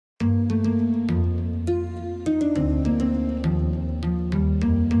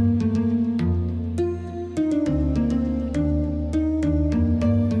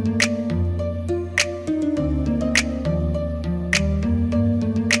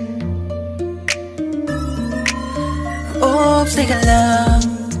Teka lang,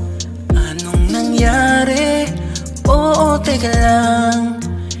 anong nangyari? Oo, teka lang,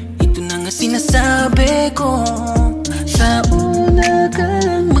 ito na nga sinasabi ko. Sa una ka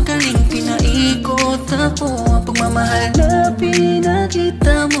lang magaling pinaikot ako. Ang pagmamahal na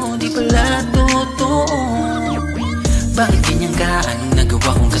pinakita mo di pala totoo. Bakit ganyan ka? Anong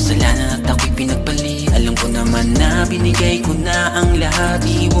nagawa kong kasalanan at ako'y pinagpali? Alam ko naman na binigay ko na ang lahat.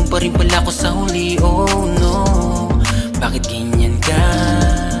 Iiwan pa rin pala ko sa huli, oh no. Bakit ganyan ka?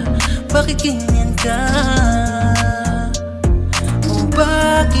 Bakit ganyan ka? Oh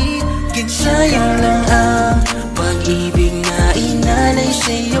bakit ganyan? Sayang lang ang pag-ibig na inalay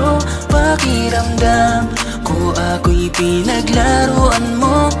sa'yo. Pakiramdam ko ako'y pinaglaruan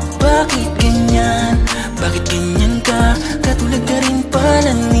mo. Bakit ganyan? Bakit ganyan ka? Katulad ka rin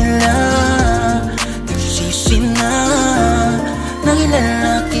pala nila. Nagsisisi na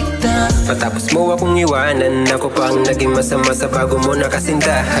nakilala kita. Matapos mo akong iwanan, ako pa ang naging masama sa bago mo na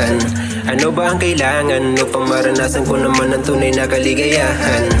kasintahan. Ano ba ang kailangan upang maranasan ko naman ang tunay na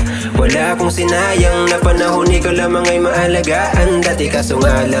kaligayahan? Wala akong sinayang na panahon, ikaw lamang ay maalagaan. Dati kaso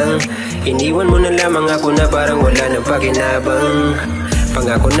nga lang, iniwan mo na lamang ako na parang wala nang pakinabang.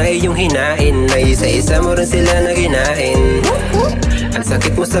 Pangako na iyong hinain, na isa-isa mo rin sila na ginain. Ang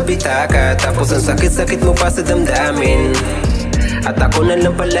sakit mo sa bitaka, tapos ang sakit-sakit mo pa sa damdamin. At ako na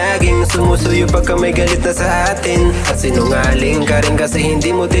lang palaging sumusuyo pagka may galit na sa atin. At sinungaling ka rin kasi hindi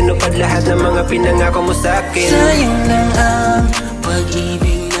mo tinupad lahat ng mga pinangako mo sa'kin. Sayang lang ang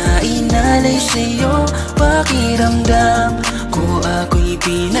pag-ibig na inalay sa'yo. Pakiramdam ko ako'y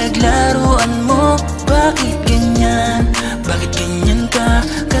pinaglaruan mo. Bakit ganyan? Bakit ganyan ka?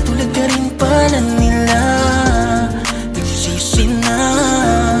 Katulad ka rin pala nila. Nagsisisi na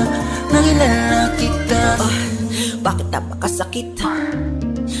nakilala kita. Bakit napakasakit?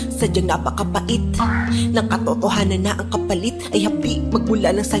 Sadyang napakabait ng katotohanan na ang kapalit ay habi. Magmula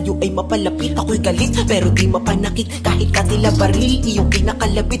lang sa'yo ay mapalapit. Ako'y galit pero di mapanakit. Kahit katila baril iyong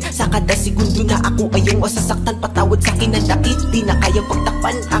kinakalabit. Sa kada segundo na ako ay iyong masasaktan. Patawad sa'kin ang dakit, di na kayang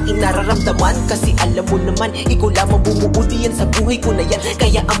pagtakpan aking nararamdaman. Kasi alam mo naman, ikaw lamang bumuo diyan sa buhay ko na yan.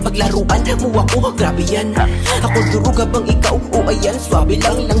 Kaya ang paglaruan mo ako, grabe yan. Ako duruga bang ikaw? O ayan, swabe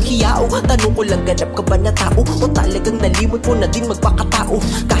lang hiyao. Tanong ko lang, ganap ka ba na tao? O talagang nalimot mo na din magpakatao?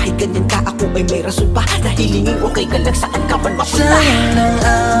 Kahit ganyan ka, ako ay may rason pa na hilingin okay ka lang, saan ka man mapunta. Sayang lang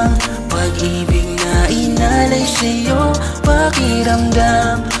ang pag-ibig na inalay sa'yo.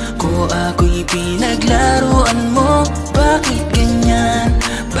 Pakiramdam ko ako'y pinaglaruan mo. Bakit ganyan?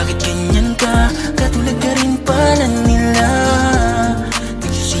 Bakit ganyan ka? Katulad ka rin pala nila.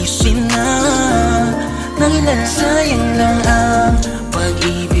 Nagsisisi na nakilala. Sayang lang ang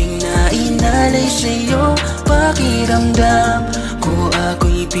pag-ibig na inalay sa'yo. Pakiramdam ko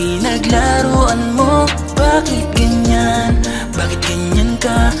ako'y pinaglaruan mo. Bakit ganyan? Bakit ganyan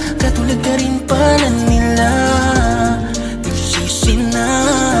ka? Katulad ka rin pala nila. Nagsisisi na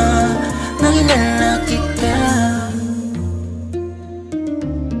nakilala kita.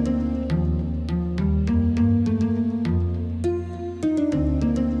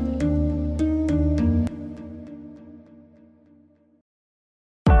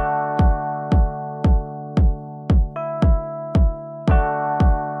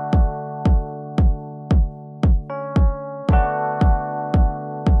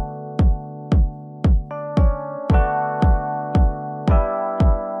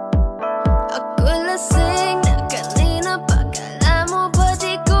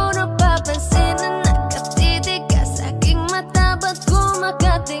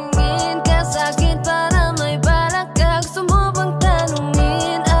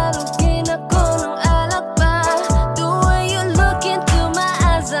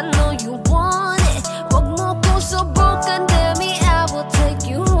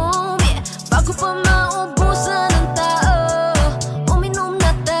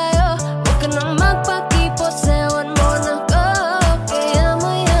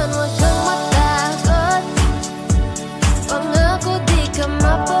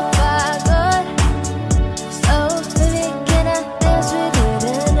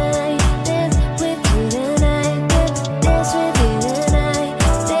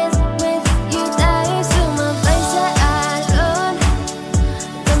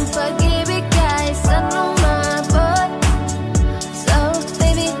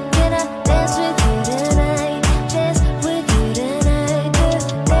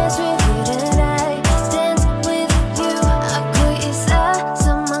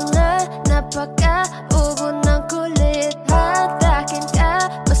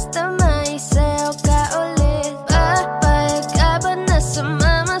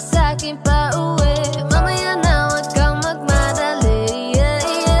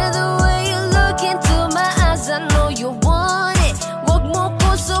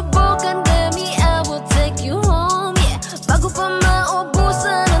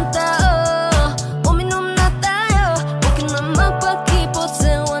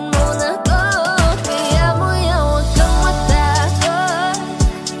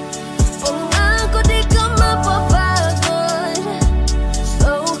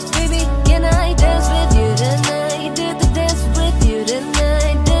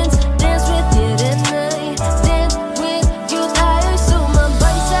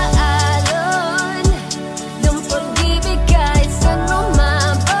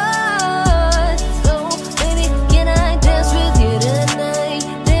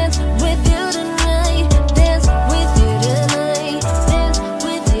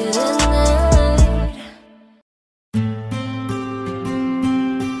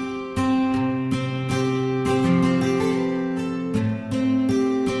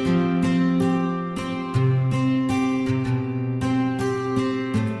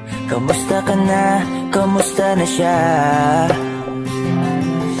 Kamusta ka na? Kamusta na siya?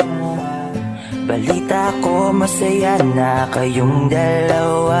 Balita ko masaya na kayong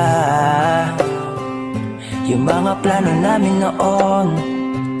dalawa. Yung mga plano namin noon,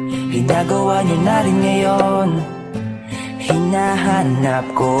 ginagawa niyo na rin ngayon. Hinahanap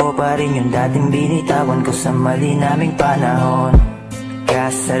ko pa rin yung dating binitawan ko sa mali naming panahon.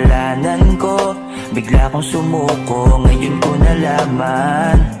 Kasalanan ko, bigla kong sumuko, ngayon ko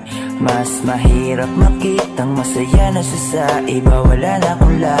nalaman. Mas mahirap makitang masaya na siya sa iba, wala na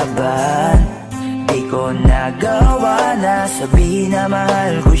akong laban. Di ko nagawa na sabihin na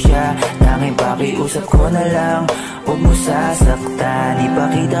mahal ko siya. Tanging pakiusap ko na lang, huwag mo sasaktan.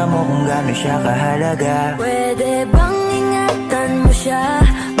 Ipakita mo kung gaano siya kahalaga. Pwede bang ingatan mo siya?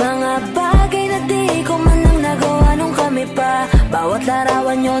 Mga bagay na di ko man lang nagawa nung kami pa. Bawat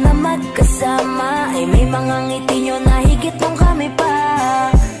larawan nyo na magkasama ay may mga ngiti nyo na higit nung kami pa.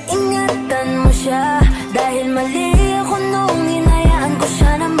 Ingatan mo siya, dahil mali ako nung hinayaan ko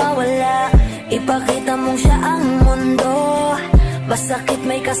siya na mawala. Ipakita mong siya ang mundo, masakit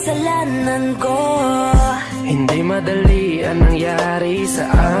may kasalanan ko. Hindi madali ang nangyari sa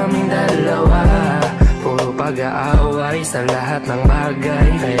aming dalawa. Puro pag-aaway sa lahat ng bagay,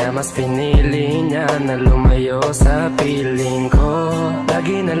 kaya mas pinili niya na lumayo sa piling ko.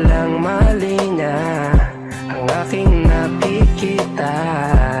 Lagi na lang mali niya ang aking nakikita.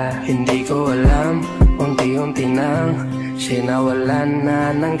 Hindi ko alam, unti-unti nang siya nawalan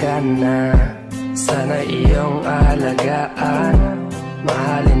na ng gana. Sana iyong alagaan,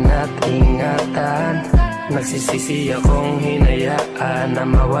 mahalin at ingatan. Nagsisisi akong hinayaan na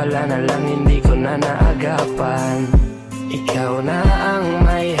mawala na lang, hindi ko na naagapan. Ikaw na ang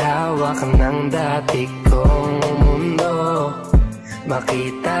may hawak ng dati kong mundo.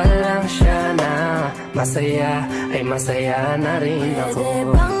 Makita lang siya na masaya, ay masaya na rin ako. Pwede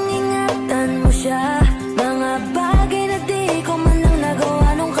bang ingatan mo siya? Mga bagay na di ko man lang nagawa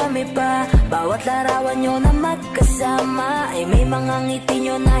nung kami pa. Bawat larawan nyo na magkasama ay may mga ngiti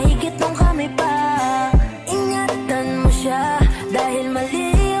nyo na higit nung kami pa. Ingatan mo siya, dahil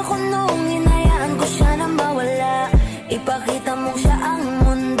mali ako nung hinayaan ko siya na mawala. Ipakita mo siya ang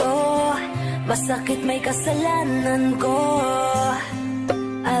mundo, masakit may kasalanan ko.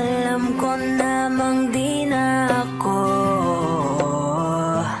 Alam ko namang di na ako.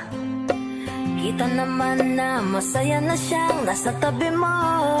 Kita naman na masaya na siyang nasa tabi mo.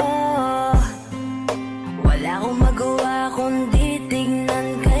 Wala akong magawa kundi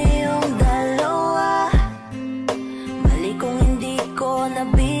tignan kayong dalawa. Mali kung hindi ko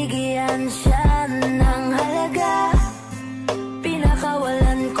nabigyan siya ng halaga.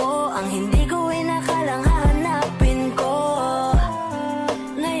 Pinakawalan ko ang hindi ko inakalang hahanapin ko.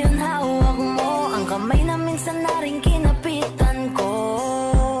 Ngayon hawak mo ang kamay na minsan na rin kinapitan ko.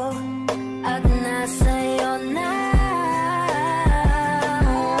 At nasa'yo na.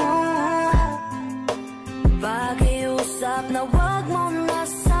 Pakiusap na wag mo na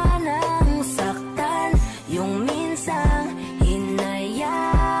sanang saktan. Yung minsang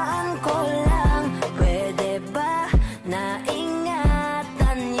hinayaan ko lang. Pwede ba na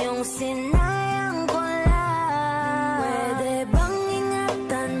ingatan yung sinayang ko lang? Pwede bang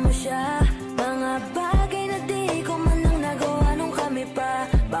ingatan mo siya? Mga bagay na di ko man lang nagawa nung kami pa.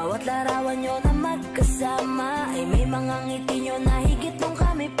 Bawat larawan nyo na magkasama ay may mga ngiti nyo na higit nung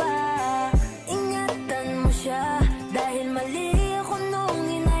kami pa. Ingatan mo siya, dahil mali ako nung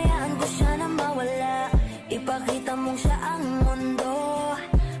hinayaan ko siya na mawala. Ipakita mong siya ang mundo,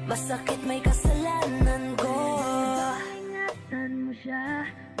 masakit may kasalanan ko. Ingatan mo siya,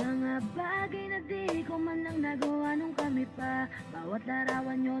 mga bagay na di ko man lang nagawa nung kami pa. Bawat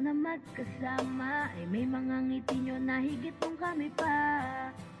larawan nyo na magkasama ay may mga ngiti nyo na higit nung kami pa.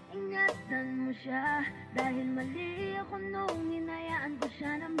 Ingatan mo siya, dahil mali ako nung hinayaan ko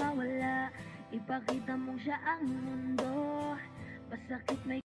siya na mawala. Ipakita mong siya ang mundo, masakit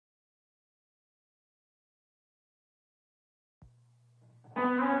may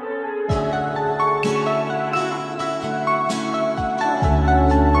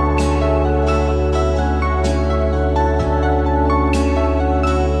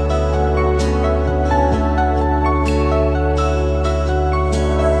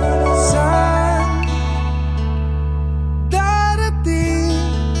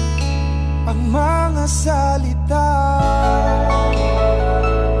salita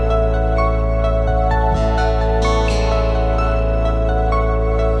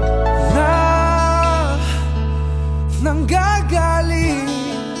na nanggagaling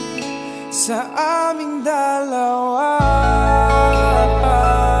sa aming dalawa.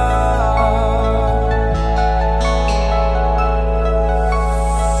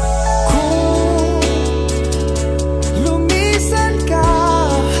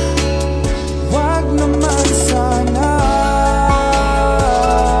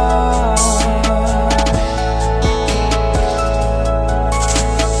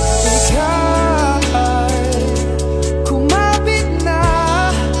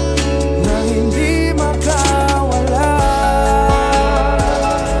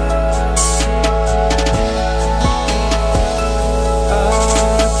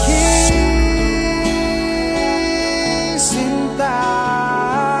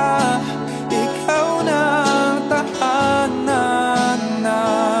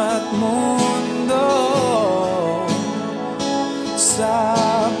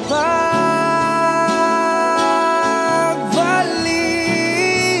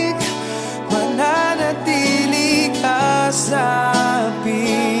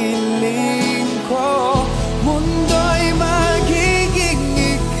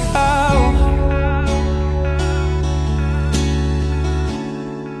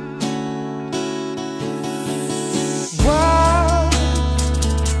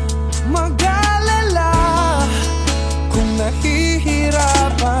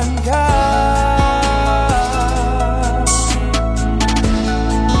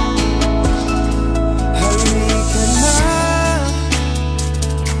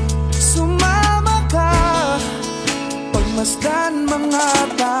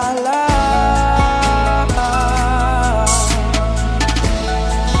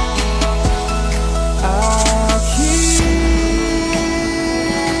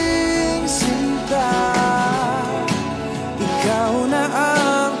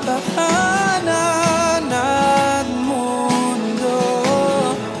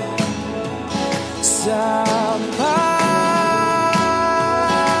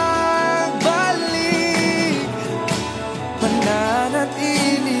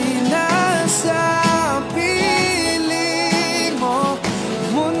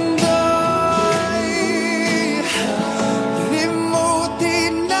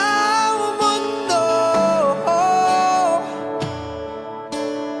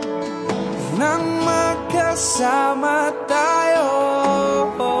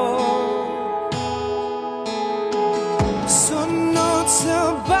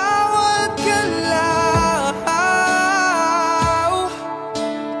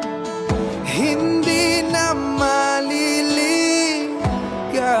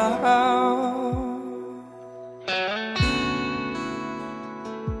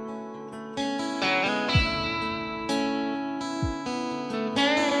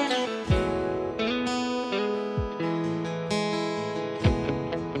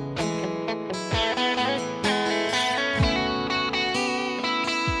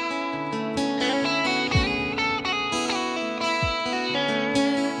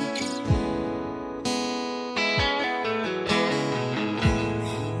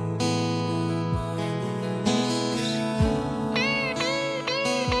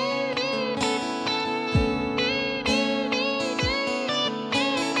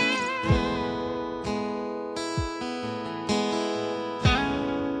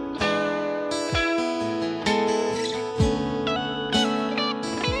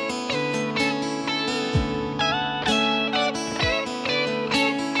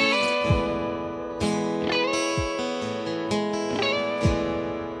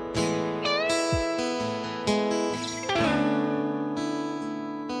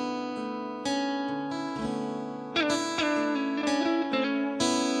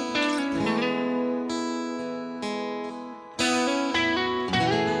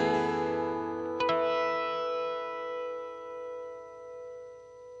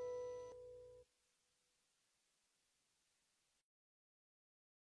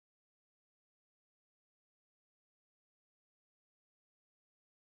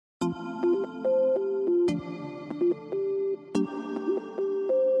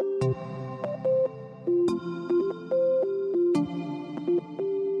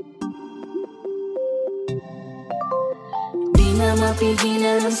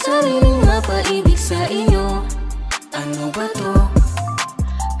 Mapigilan ang sariling mapaibig sa iyo. Ano ba to?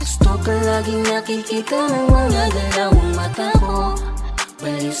 Gusto ka laging nakikita ng mga dalawang mata ko.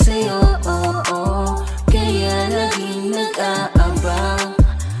 Baliw sa'yo, kaya laging nag-aabang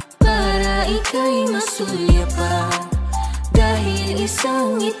para ika'y masulyapan. Dahil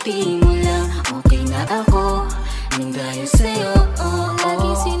isang ngiti mo lang, okay na ako nang dahil sa'yo.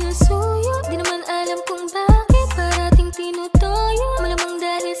 Laging sinusuyo, di naman alam kung bakit parating tinutoyo. Malamang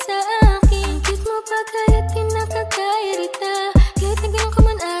dahil sa akin, cute mo pa kaya't kinakakairita. Kahit naging ka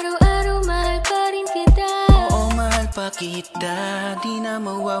man araw-araw, mahal pa rin kita. Oo, mahal pa kita, di na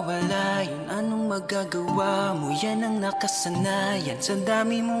mawawala yun. Anong magagawa mo, yan ang nakasanayan. Sa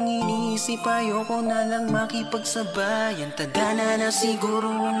dami mong iniisip, ayoko na lang makipagsabayan. Tadhana na siguro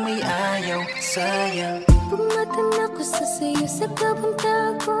ang may ayaw, sayang. Pumatan ako sa sayo sa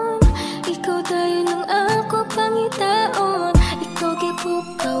kapuntagon. Ikaw tayo nung ako pangitaon. Ikaw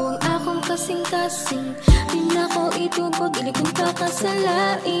gipukaw ang akong kasing-kasing. Di na ko itubog, ili kong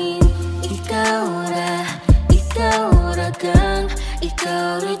kakasalain. Ikaw ra kang,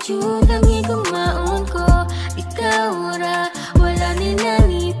 ikaw ra jud ang igumaon ko. Ikaw ra, wala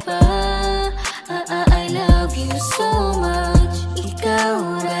nilani pa. I love you so much.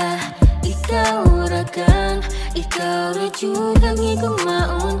 Ikaw ra kang, ikaw ra jud ang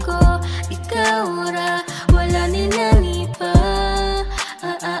igumaon ko. Ikaw ra, wala nilani pa.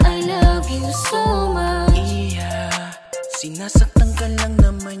 I love you so much. Iya, sinasaktan ka lang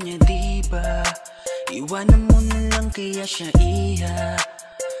naman niya, diba? Iwanan mo na lang kaya siya, iya.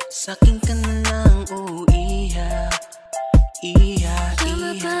 Sakin ka na lang, oh iya. Iya,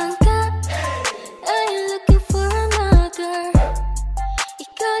 Tama iya. bang ka? Are you looking for another?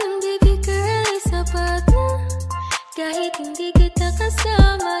 Ikaw lang baby girl ay sapat na. Kahit hindi kita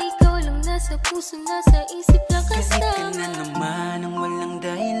kasama, ikaw lang nasa puso, nasa isip lang Kahit ka kasama. na naman ang walang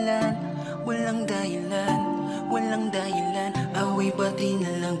dahilan, walang dahilan, walang dahilan. Away pati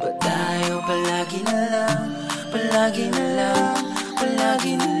na lang ba tayo? Palagi na lang, palagi na lang,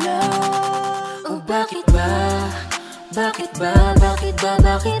 palagi na lang. Oh bakit ba? Bakit ba? Bakit ba?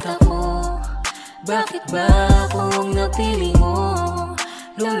 Bakit ako? Bakit ba ako ang napili mo?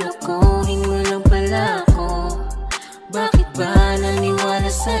 Lolokohin mo lang pala ako. Bakit ba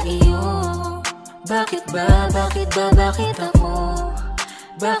naniwala sa iyo? Bakit ba? Bakit ba? Bakit ako?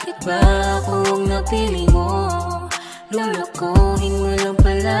 Bakit ba ako ang napili mo? Lolokohin mo lang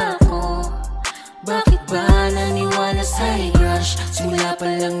pala ako. Bakit ba naniwala sa'y crush? Simula pa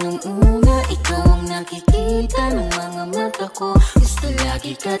lang nung una, ikaw ang nakikita ng mga mata ko. Gusto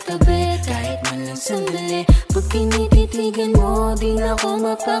lagi katabi, kahit man lang sandali. Pag tinititigan mo, di na ako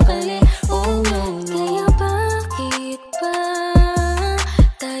mapakali. Oh no, no. Kaya bakit ba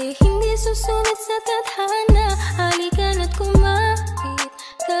tayo hindi susunod sa tadhana? Halika na't kumapit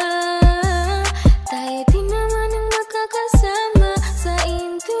ka. Tayo di naman ang magkakasama sa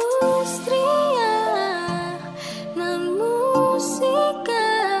industriya ng musika.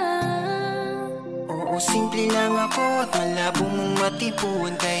 Oo, simple lang ako at malabo mong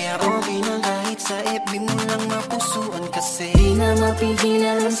matipuan. Kaya Kaya okay na kahit sa FB mo lang mapusuan. Kasi di na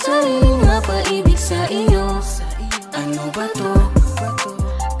mapigilan ang sariling mapaibig sa iyo. Ano ba to?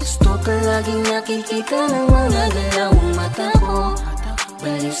 Gusto ka laging nakikita ng mga galawang mata ko.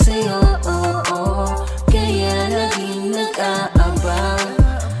 Baliw sa'yo, kaya laging nag-aabang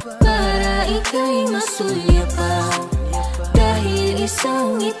para ika'y masulyapan. Dahil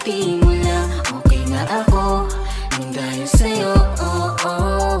isang ngiti mo lang, okay na ako. Nang dahil sa'yo,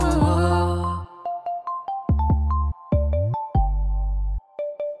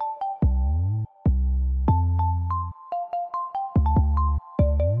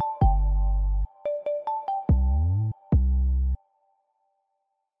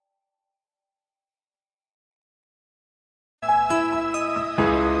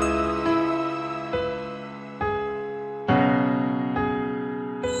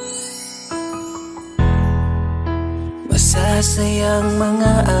 masasayang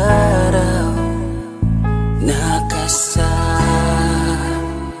mga araw na kasama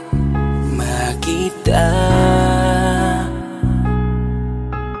kita.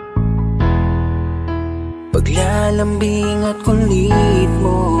 Paglalambing at kulit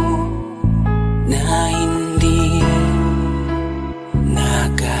mo na hindi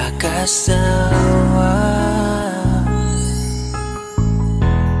nakakasawa.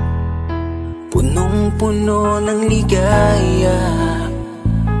 Punong-puno ng ligaya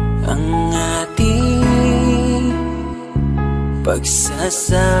ang ating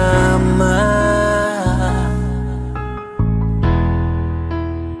pagsasama,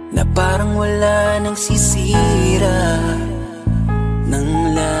 na parang wala nang sisira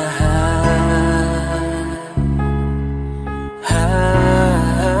ng lahat.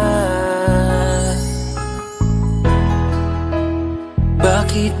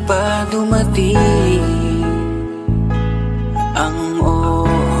 Bakit pa dumating ang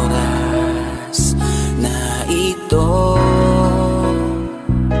oras na ito?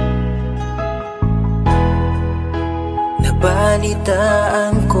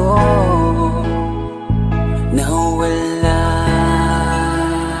 Nabalitaan ko na wala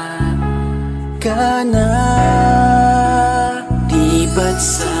ka na. Di ba't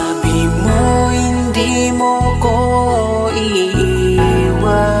sabi mo hindi mo ko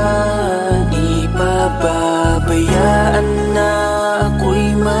iiwan? Di pababayaan na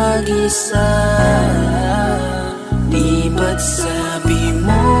ako'y mag-isa? Di ba't sabi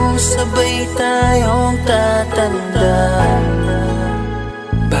mo sabay tayong tatanda?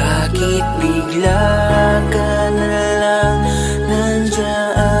 Bakit bigla ka na lang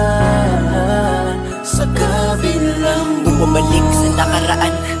nandyan sa kabilang buhay? Bumalik sa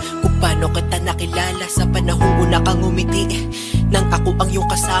nakaraan, kung paano kita nakilala sa panahong una kang umiti. Nang ako ang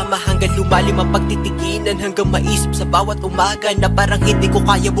iyong kasama, hanggang lumalim ang pagtitiginan, hanggang maisip sa bawat umaga na parang hindi ko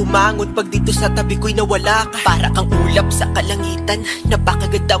kaya bumangon pag dito sa tabi ko'y nawala ka. Para kang ulap sa kalangitan,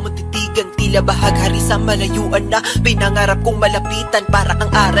 napakaganda mong titigan, tila bahaghari sa malayuan na pinangarap kong malapitan. Para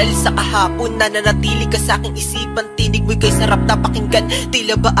kang aral sa kahapon na nanatili ka sa aking isipan, tinig mo'y kay sarap na pakinggan,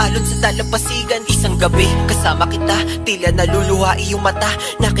 tila ba alon sa dalampasigan. Isang gabi kasama kita, tila naluluha iyong mata,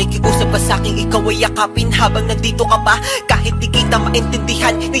 nakikiusap ka sa aking ikaw ay yakapin habang nandito ka pa. Kahit di kita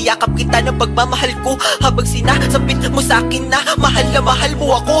maintindihan, niyakap kita ng pagmamahal ko, habang sinasabit mo sa akin na mahal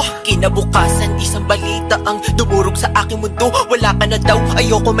mo ako. Kinabukasan, isang balita ang dumurog sa aking mundo. Wala ka na daw,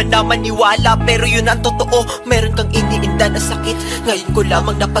 ayoko man na maniwala, pero yun ang totoo. Meron kang iniinda na sakit, ngayon ko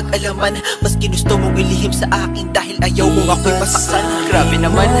lamang napag-alaman. Mas ginusto mong ilihim sa akin dahil ayaw mo ako'y masaktan. Grabe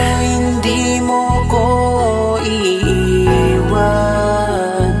naman. Hindi mo ko iiwan,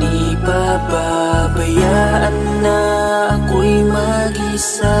 di pababayaan na ako'y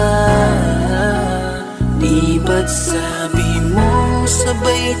mag-isa. Di ba't sabi mo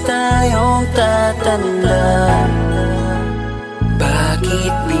sabay tayong tatanda?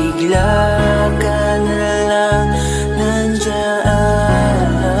 Bakit bigla ka na lang nandyan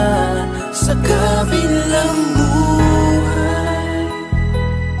sa kabilang buhay?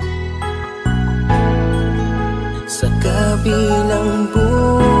 Sa kabilang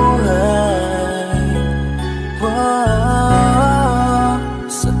buhay, wow,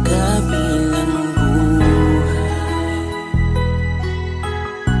 sa kabilang buhay.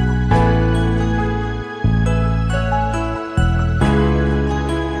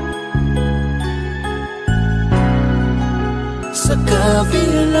 Sa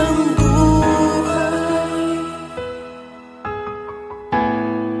kabilang buhay.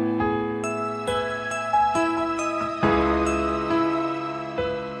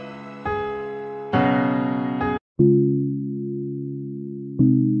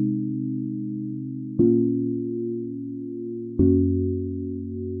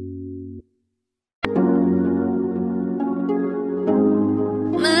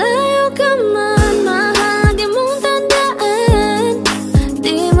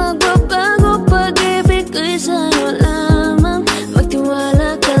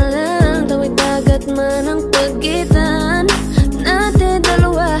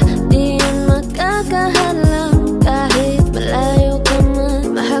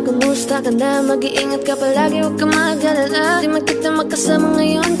 ka mag-alala. Di man kita magkasama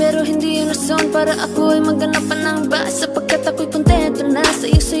ngayon, pero hindi yun rason para ako ay maghanap pa ng iba. Sapagkat ako'y kontento na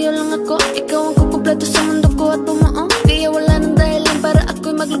sa'yo lang ako. Ikaw ang kukumpleto sa mundo ko at bumuo. Kaya wala nang dahilan para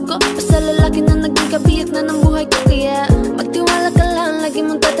ako'y magluko. Basta lalaki na naging kabiyak na ng buhay ko. Kaya magtiwala ka lang, lagi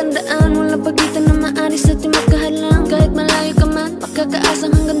mong tatandaan. Walang pagitan na maaris at di magkahalang. Kahit malayo ka man,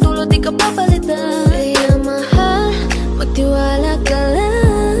 makakaasang hanggang dulo di ka papalitan. Kaya mahal, magtiwala ka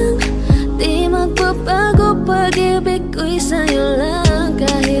lang. Di magbabago pag-ibig ko'y sa'yo lang.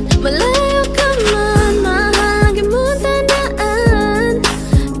 Kahit malayo ka man, mahal, lagi mong tandaan.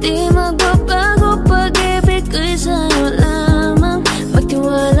 Di magbabago pag-ibig ko'y sa'yo lamang.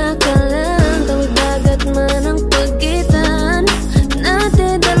 Magtiwala ka lang, tawid dagat man ang pagitan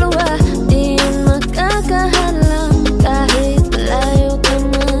natin dalawa, di yun makakahalang. Kahit malayo ka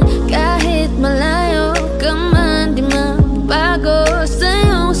man, kahit malayo ka man, di magbago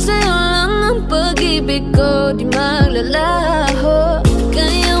sa'yo lang ang pag-ibig ko, di maglalaho.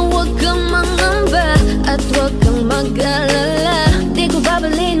 Kaya huwag kang mangamba at huwag kang mag-alala. Di ko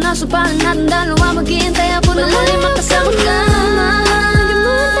babaliin na supalan natin dalawa, maghihintay ako na muli makasama ka. Lagi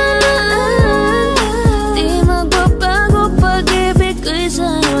mo tandaan, di magbabago pag-ibig ko'y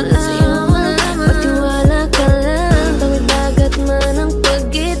sa'yo lamang. Magtiwala ka lang, tawid dagat man ang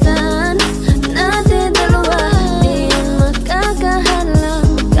pagitan natin dalawa, di yun makakahalang.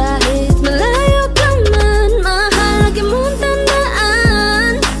 Kahit malayo ka man, mahal, lagi mong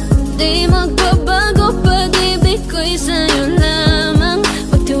tandaan. Di magbabago pag-ibig ko'y sa'yo lamang.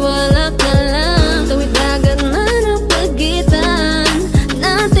 Magtiwala ka lang, tawid dagat man ang pagitan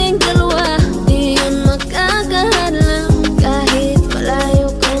nating dalawa, di yun makakahalang. Kahit malayo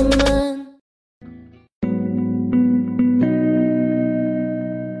ka man.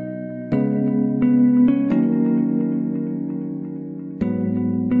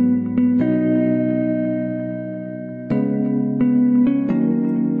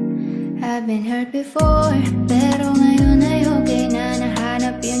 I've been hurt before, pero ngayon ay okay na.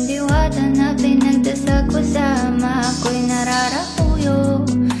 Nahanap yung diwata na pinagdasal ko. Sama ako'y nararahuyo.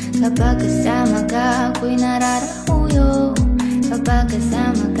 Kapag kasama ka, ako'y nararahuyo. Kapag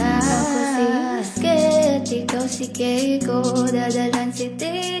kasama ka, ako si Basket, ikaw si Keiko. Dadalan si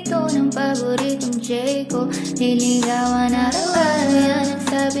Tito ng paboritong J ko. Niligawan araw-araw, yan ang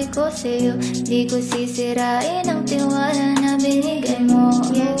sabi ko sa'yo. Di ko sisirain ang tiwala na binigay mo.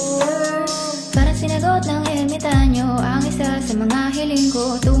 Parang sinagot ng ermitanyo ang isa sa mga hiling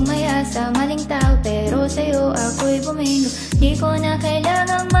ko. Tumaya sa maling tao, pero sa'yo ako'y bumingo. Di ko na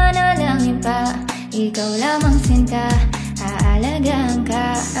kailangang manalangin pa, ikaw lamang sinta, aalagaan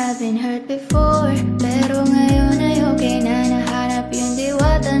ka. I've been hurt before, pero ngayon ay okay na. Nahanap yung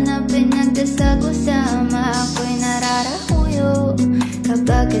diwata na pinagdasal ko. Sama ako'y nararahuyo.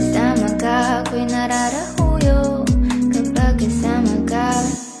 Kapag kasama ka, ako'y nararahuyo. Kapag kasama ka,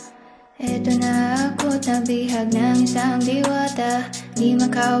 eto na ako, nabihag ng isang diwata. Di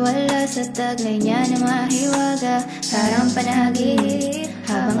makawala sa taglay niya na mahiwaga. Parang panagip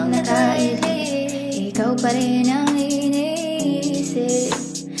habang nakailip, ikaw pa rin ang iniisip.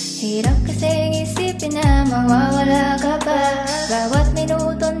 Hirap kasing isipin na mawawala ka pa. Bawat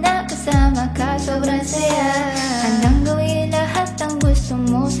minuto na kasama ka, sobrang saya. Handang gawin lahat ang gusto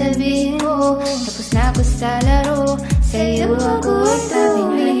mo, sabihin mo. Tapos na ako sa laro, sa'yo ako'y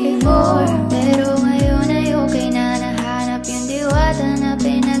tabing before. Pero ngayon ay okay na. Nahanap yung diwata na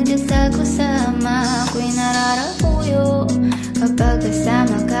pinagdasal ko. Sama ako'y nararahuyo. Kapag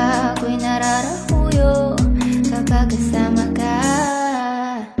kasama ka, ako'y nararahuyo. Kapag kasama ka.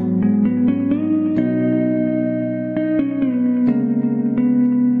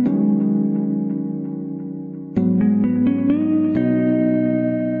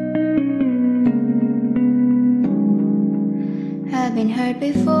 I've been hurt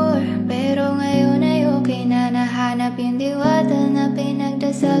before, pero ngayon ay okay na. Nahanap yung diwata na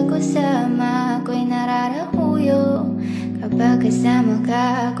pinagdasal ko. Sama ako'y nararahuyo. Kapag kasama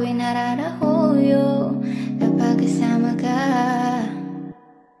ka, ako'y nararahuyo. Kapag kasama ka.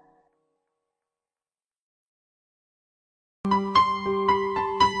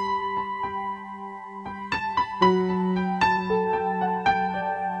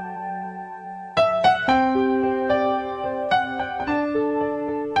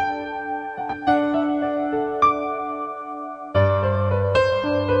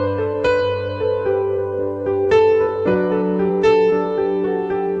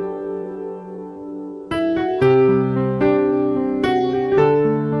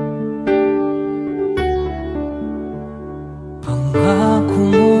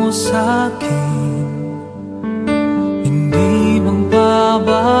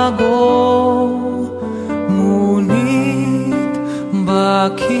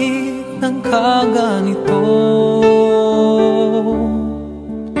 bakit nagkaganito?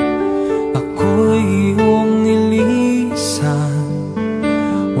 Ako'y iyong nilisan,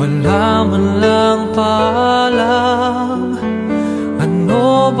 wala man lang paalam.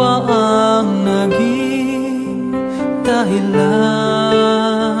 Ano ba ang naging dahilan?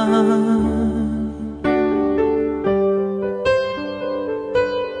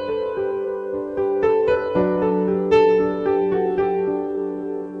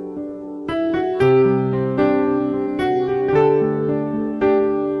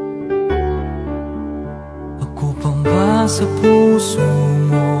 Sa puso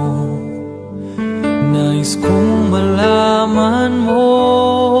mo, nais kong malaman mo,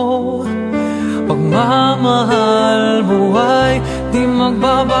 pagmamahal mo ay di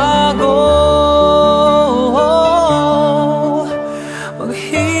magbabago.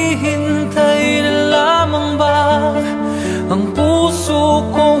 Maghihintay na lamang ba ang puso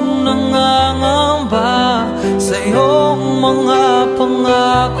kong nangangamba sa iyong mga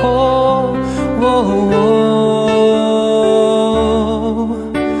pangako?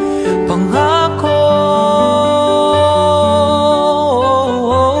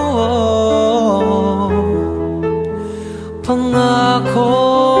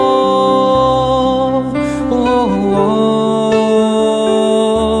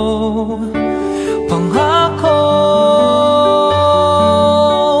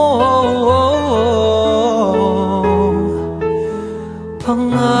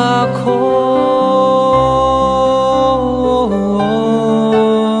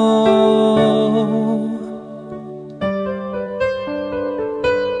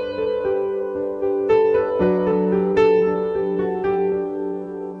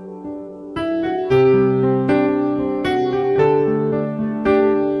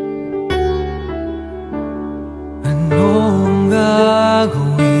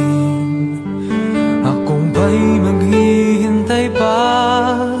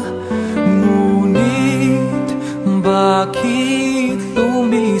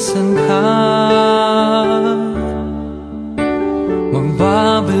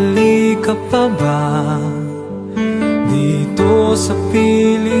 Magbabalik ka pa ba dito sa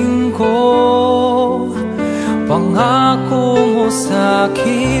piling ko? Pangako mo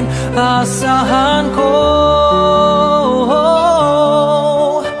sa'kin, asahan ko.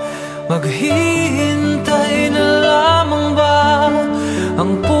 Maghihintay na lamang ba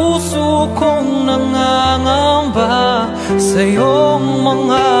ang puso kong nangangamba sa iyong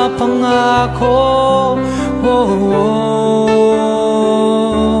mga pangako?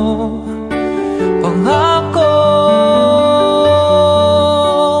 Pangako,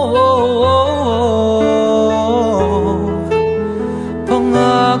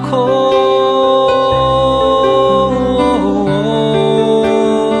 pangako.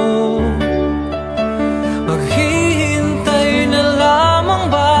 Maghihintay na lamang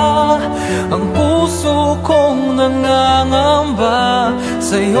ba ang puso kong nangangamba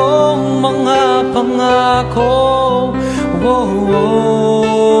sa iyong mga pangako?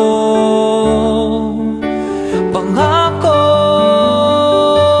 Pangako,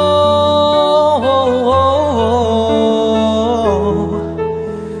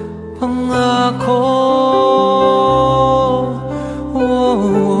 pangako.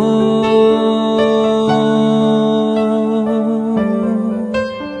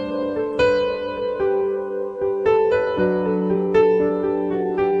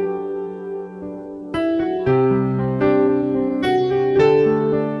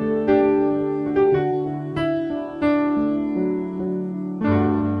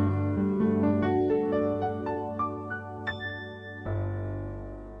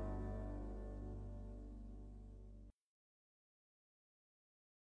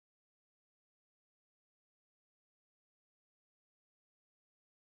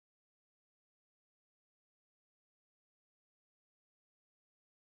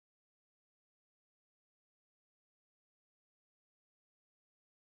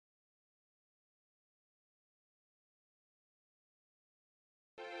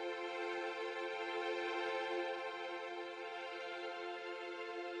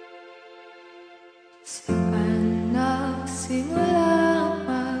 Saan nagsimula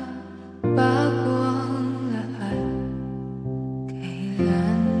bago ang lahat?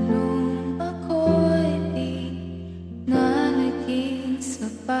 Kailan nung ako'y di na naging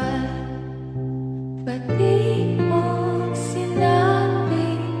sapat? Ba't di mo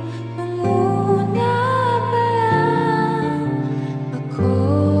sinabi nung una pa lang ako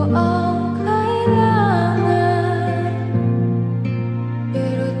ang kailangan?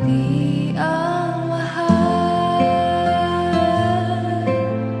 Pero di ang mahal.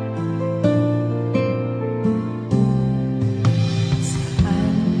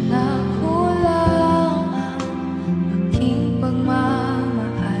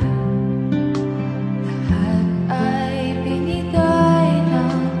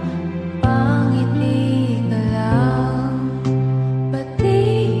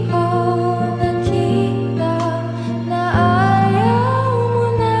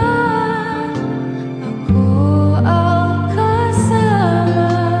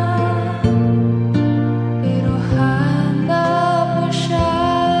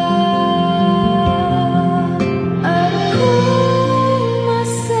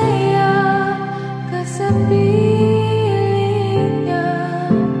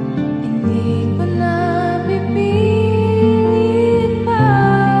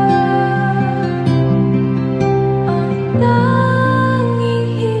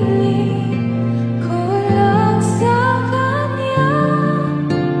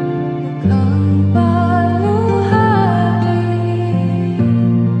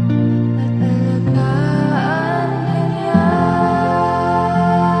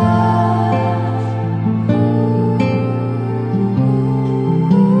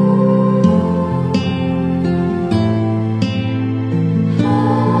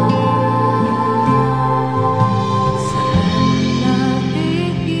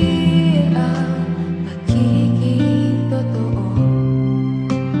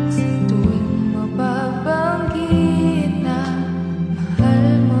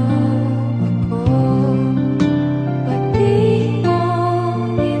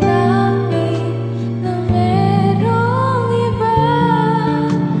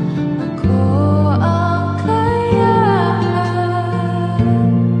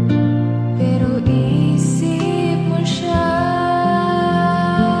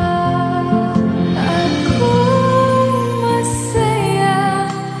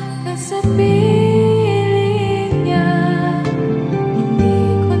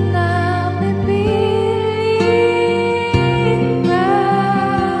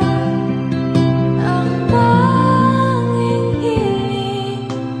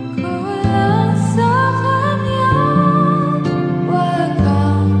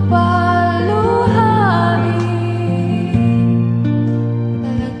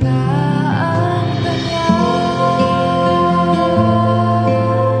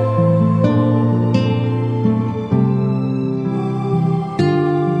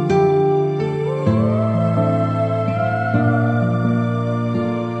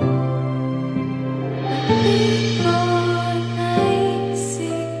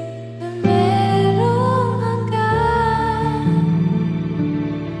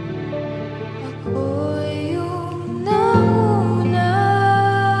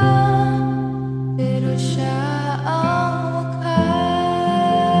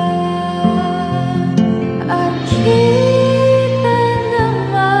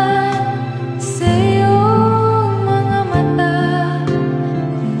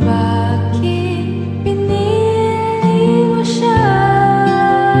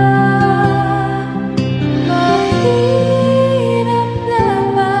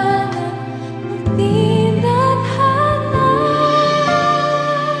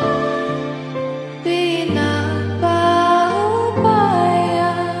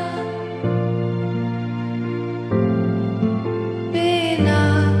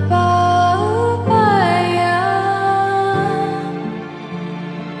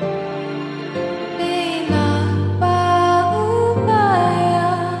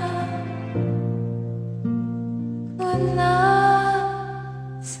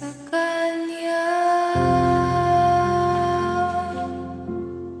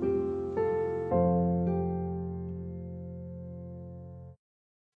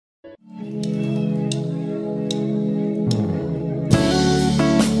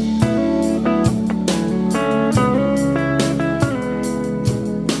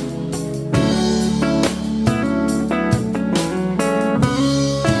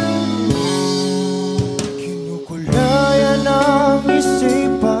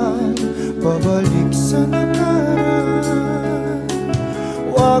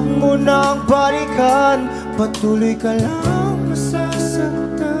 nang balikan, patuloy ka lang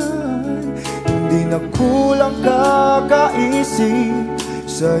masasaktan. Hindi na kulang kakaisip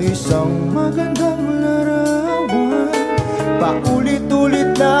sa isang magandang larawan.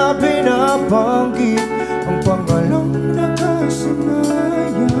 Paulit-ulit na binabanggit ang pangalang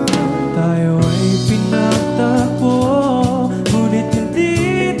nakasanayan. Tayo ay pinagtagpo, ngunit hindi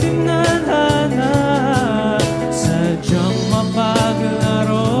tinadhana. Sadyang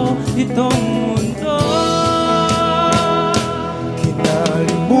mapaglaro itong mundo.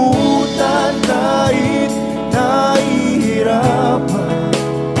 Kinalimutan kahit nahihirapan,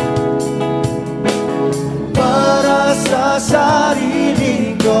 para sa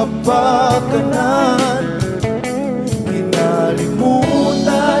sariling kapakanan.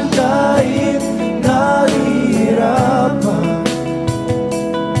 Kinalimutan kahit nahihirapan,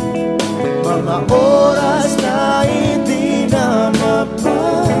 mga oras na hindi na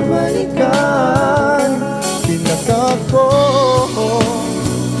mapabalikan. Tinatako,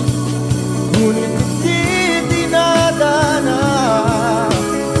 ngunit hindi dinadana.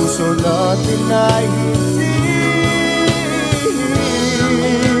 Puso natin ay hindi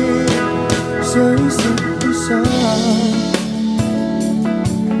sa isa't isa.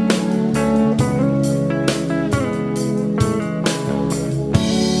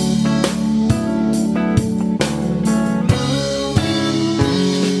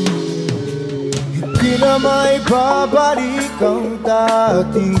 Hindi na may babalik ang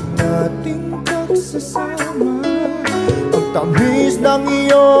dati nating pagsasama. Ang tamis ng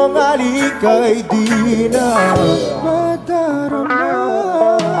iyong halik ay di na madarama.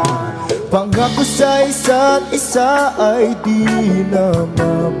 Pangako sa isa't isa ay di na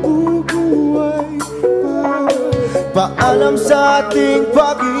mabubuhay pa. Paalam sa ating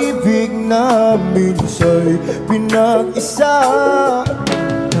pag-ibig na minsa'y pinag-isa.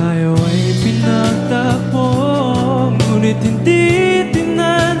 Tayo ay pinagtagpo, ngunit hindi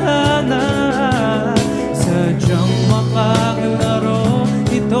tinadhana. Sadyang makaglaro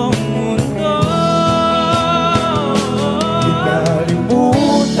itong mundo.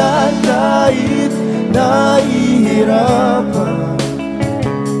 Kinalimutan kahit nahihirapan,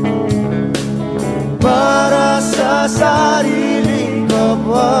 para sa sariling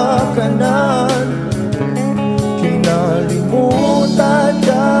kapakanan. Kinalimutan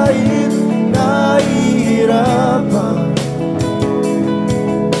kahit nahihirapan,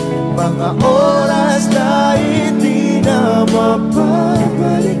 mga oras na hindi na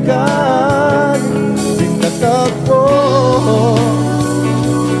mapabalikan. Tinatagpo,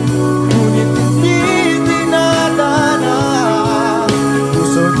 ngunit hindi dinadana.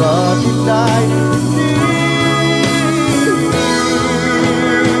 Puso natin ay hindi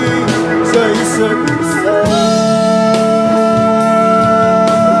sa isa't isa.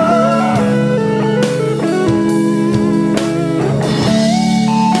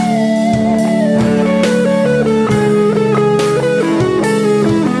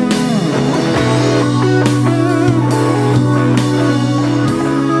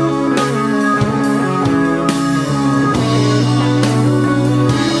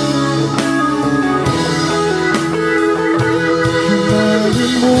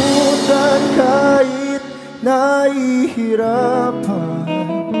 Kinalimutan kahit nahihirapan,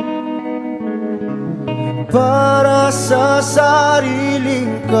 para sa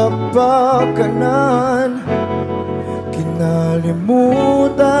sariling kapakanan.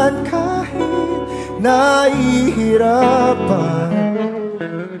 Kinalimutan kahit nahihirapan,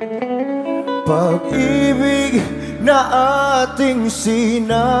 pag-ibig na ating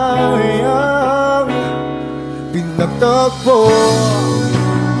sinayang. Pinagtagpo,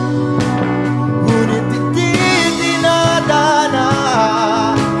 ngunit hindi dinadana.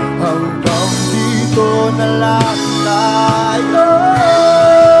 Hanggang dito na lang tayo.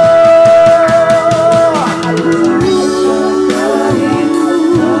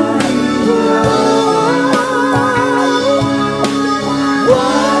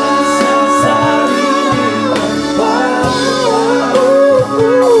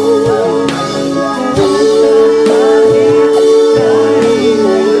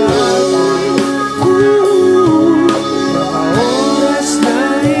 Oras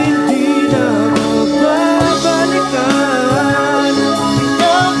na hindi na magbabalik.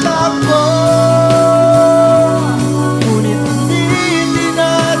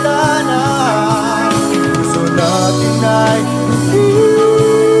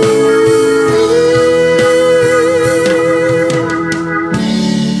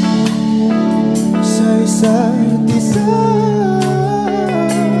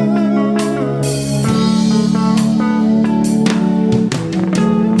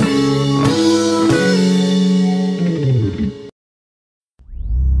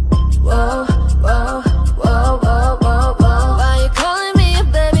 Whoa, whoa, whoa, whoa, whoa, whoa. Why you calling me a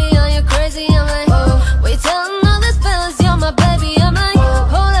baby? Are you crazy? I'm like, whoa. Why you telling all these fellas you're my baby? I'm like,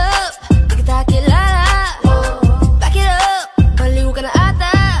 hold up, di kita kilala. Back it up, baliw ka na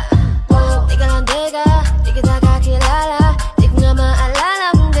ata. Teka lang, teka, di kita kakilala. Di ko nga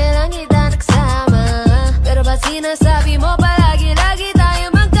maalala kung kailan kita nagsama. Pero ba't sinasabi mo palagi-lagi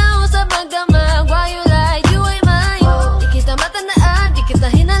tayo magkausap, magdamag? Why you like you ain't mine? Di kita matandaan, di kita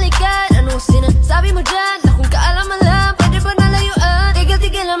hinalikan. Anong sinasabi mo dyan? Na kung kaalam-alam, pwede ba nalayuan?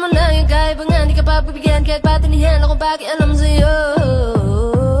 Tigil-tigilan mo na yung kaibangan. Di ka pagbibigyan kahit patinihan ako pakialam sa'yo.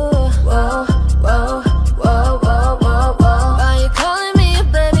 Whoa, whoa, whoa, whoa, whoa, whoa. Why you calling me a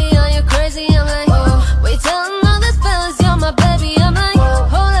baby? Are you crazy? I'm like, why you telling all these fellas you're my baby? I'm like,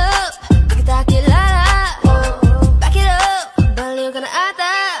 hold up, di kita kilala. Back it up, baliw ka na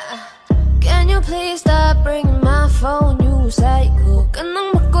ata. Can you please stop ringing my phone? You psycho ka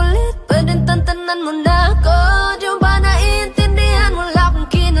nang makulit, pwedeng tantanan mo na ako. Di mo ba naiintindihan? Wala akong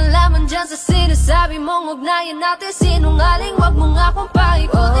kinalaman dyan sa sinasabi mong ugnayan natin. Sinungaling, wag mo nga akong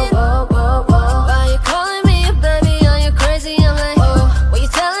paikutin. Why you calling me a baby? Are you crazy? I'm like, why you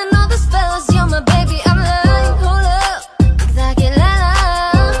telling all these fellas you're my baby? I'm like, hold up, di kita kilala.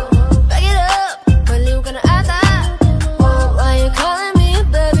 Back it up, baliw ka na ata. Why you calling me a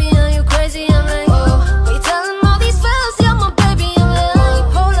baby? Are you crazy? I'm like, why you telling all these fellas you're my baby? I'm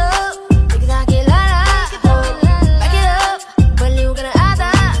like, hold up, di kita kilala. Back it up, baliw ka na ata.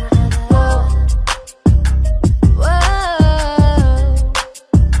 Whoa,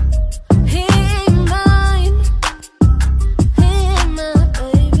 he ain't mine, he ain't my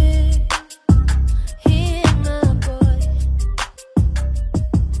baby, he ain't my boy.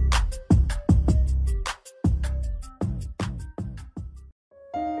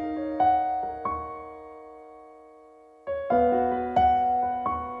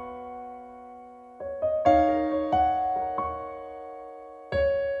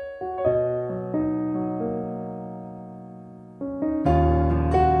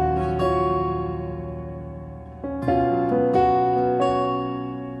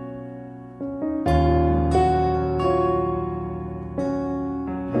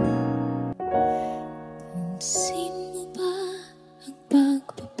 Pansin mo ba ang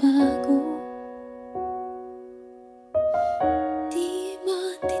pagbabago? Di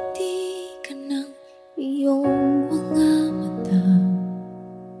matitigan ng iyong mga mata.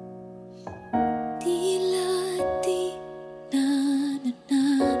 Tila di na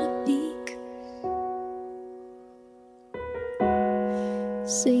nananabik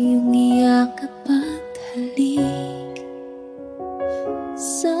sa iyong iyakap at halik.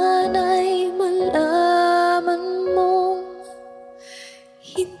 Sana'y malaman mong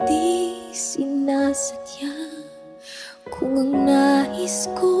hindi sinasadya. Kung ang nais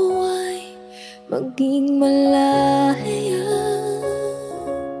ko ay maging malaya,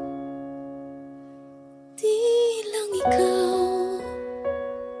 di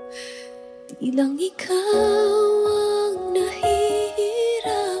lang ikaw ang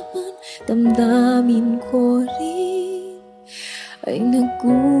nahihirapan. Damdamin ko rin ay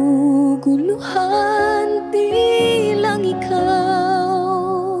naguguluhan. Di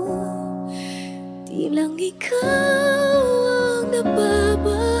lang ikaw ang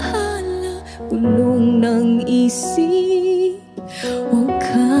nababahala. Bulong ng isip, huwag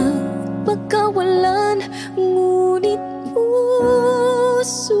kang pagkawalan. Ngunit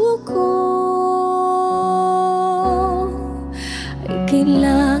puso ko ay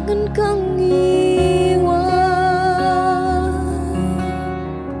kailangan kang iwan.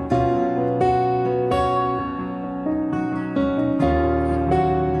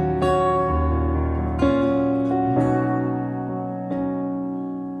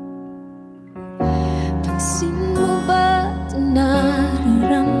 Pansin mo ba ito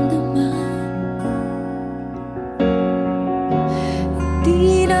nararamdaman?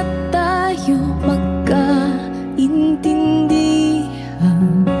 Di na tayo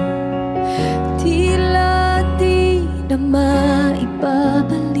magkaintindihan. Tila di na maibabalik.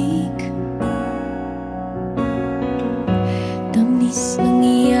 Tamis ng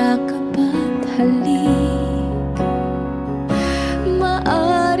iyakap at halik.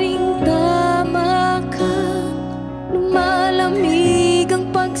 Maaring tama ka, lumalamig ang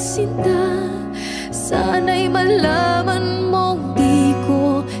pagsinta. Sana'y malaman mong di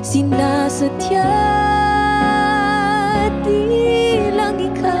ko sinasadya. Di lang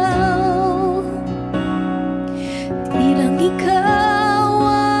ikaw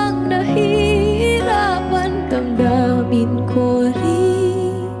ang nahihirapan. Damdamin ko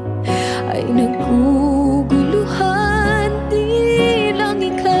rin ay naguguluhan. Di lang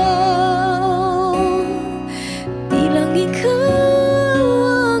ikaw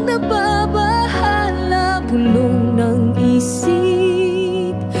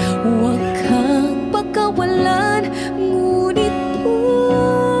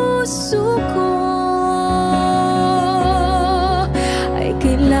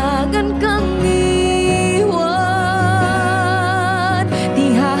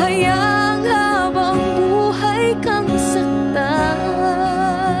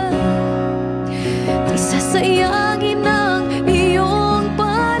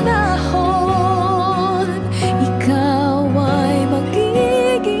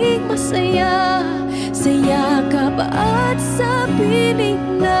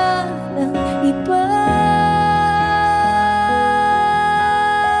piling na ng iba.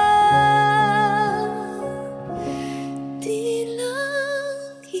 Di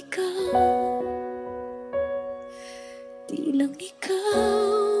lang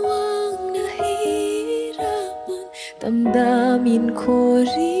ikaw ang nahihirapan. Damdamin ko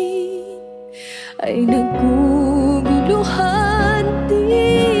rin ay naguguluhan.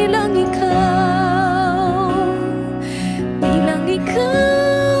 Di lang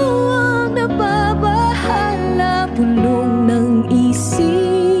ikaw ang nababahala. Bulong ng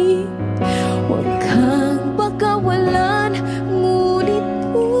isip, huwag kang pagkawalan. Ngunit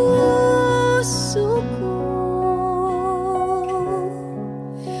puso ko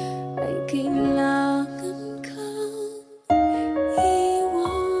ay kailangan kang iwan.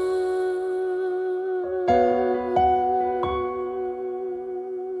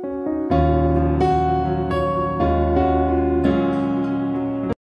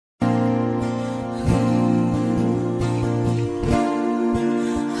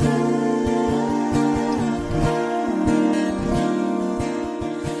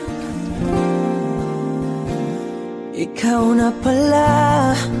 Ikaw na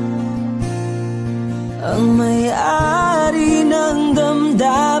pala ang may-ari ng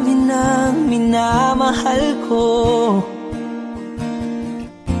damdamin ng minamahal ko.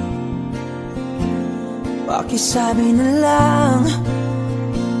 Pakisabi na lang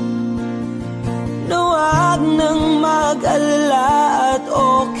na wag nang mag-alala at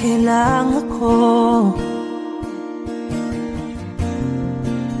okay lang ako.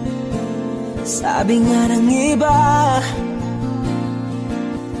 Sabi nga ng iba,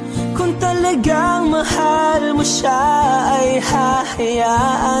 kung talagang mahal mo siya ay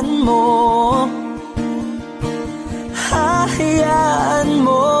hahayaan mo. Hahayaan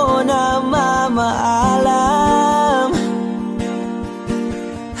mo na mamaalam.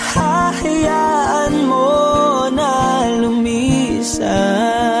 Hahayaan mo na lumisan.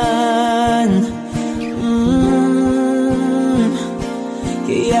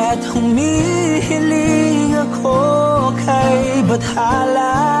 Kaya't humihiling ako kay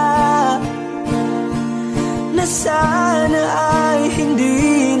Bathala na sana ay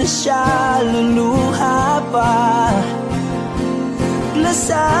hindi na siya luluha pa. Na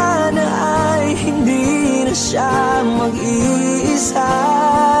sana ay hindi na siya mag-iisa.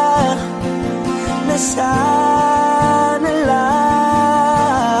 Na sana lang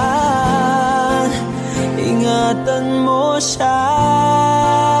ingatan mo siya.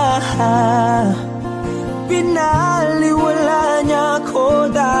 Pinaliwala niya ako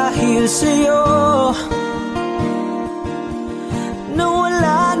dahil sa'yo.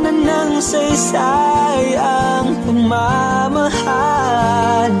 Nawala na ng saysay ang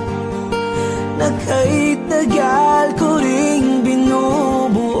pagmamahal na kahit tagal ko ring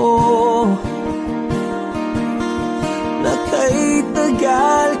binubuo. Na kahit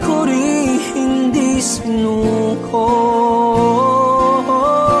tagal ko ring hindi sinuko.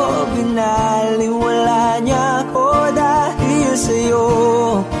 Binaliwala niya ako dahil sa'yo.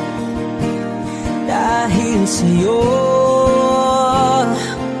 Dahil sa'yo.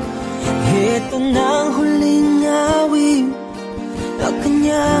 Ito na ang huling awit na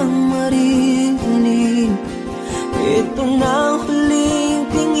kanyang marinig. Ito na ang huling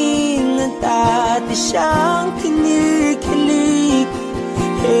tingin at dati siyang kinikilig.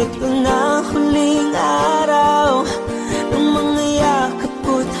 Ito na ang huling araw ng mga yakap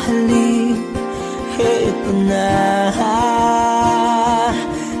ko't halik. Ito na,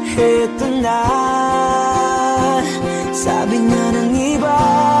 ito na. Sabi nga ng iba,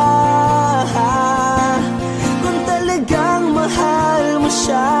 kung talagang mahal mo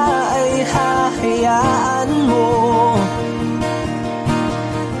siya ay hahayaan mo.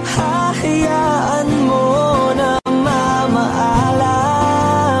 Hahayaan mo na mamaalam.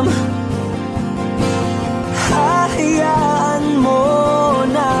 Hahayaan mo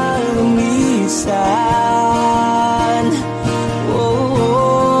na lumisan.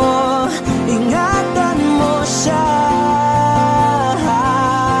 Oh, ingatan mo siya.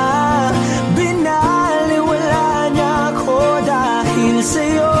 Binaliwala niya ako dahil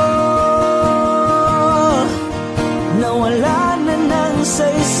sa'yo. Nawala na ng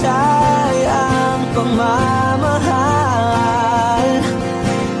saysay ang pagmamahal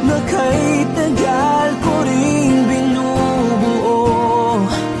na kahit tagal ko ring binubuo.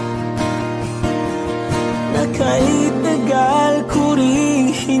 Na kahit tagal ko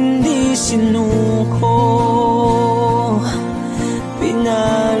ring hindi sinuko.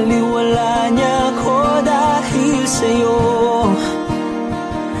 Pinaliwala niya ako dahil sa'yo.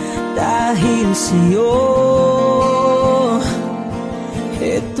 Dahil sa'yo.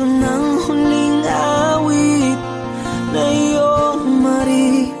 Ito nang huling awit na iyong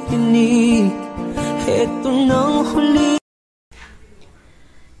maririnig. Ito nang huling.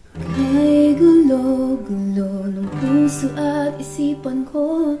 Ay gulo-gulo ng puso at isipan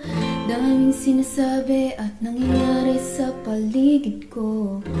ko, daming sinasabi at nangyayari sa paligid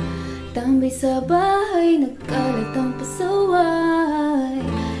ko. Tambay sa bahay, nagkalat ang pasaway.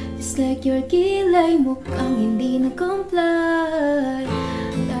 Just like your kilay, mukhang hindi nag-comply.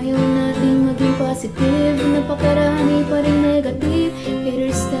 Ayaw natin maging positive, napakarami pa rin negative.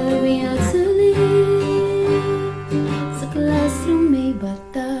 Haters tell me how to live. Sa classroom may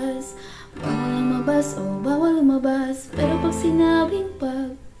batas, bawal lumabas o bawal lumabas. Pero pag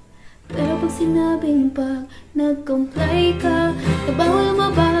sinabing nag-comply ka, na bawal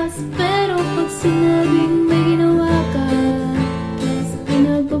lumabas. Pero pag sinabing may ginawa ka, sa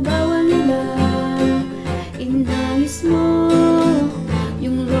pinagbabawal nila, inayos mo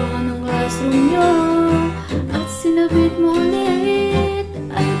yung law ng classroom nyo at sinabit mo ulit.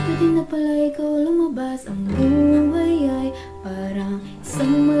 Ay pwede na pala ikaw lumabas. Ang buhay ay parang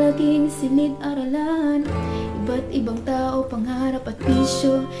isang malaking silid-aralan. Iba't ibang tao, pangarap at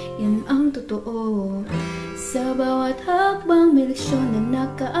bisyo, yan ang totoo. Sa bawat hakbang may leksyon na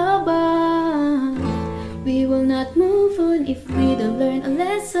nakaabang. We will not move on if we don't learn a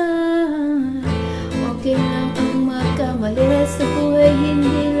lesson. Okay lang ang magkamali, sa buhay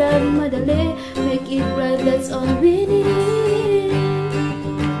hindi laging madali. Make it right, that's all we need.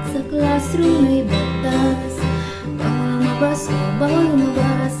 Sa classroom may batas, bawal lumabas o bawal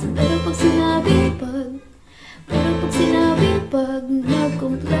lumabas. Pero pag sinabing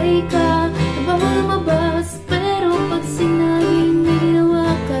nag-comply ka, na bawal lumabas. Pero pag sinabing may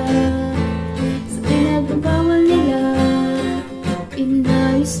ginawa ka, sa pinagbabawal nila,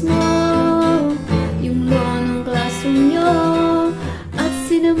 inayos mo yung law ng classroom nyo at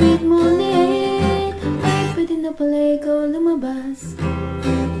sinabit mo ulit. Ay pwede na pala ikaw lumabas.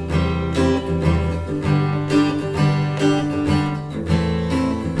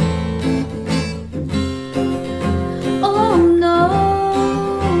 Oh no,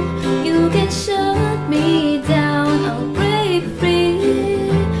 you can shut me down, I'll break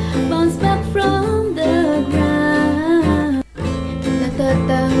free, bounce back from the ground.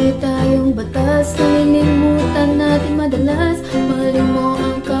 Natatangi tayong batas, nalilimutan natin madalas. Mahalin mo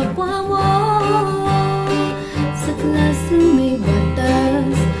ang kapwa mo. Sa classroom may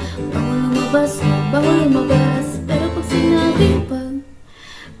batas, bawal lumabas o bawal lumabas. Pero pag sinabing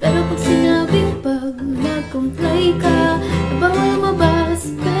nag-comply ka, na bawal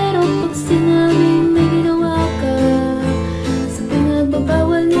lumabas. Pero pag sinabing may ginawa ka, sa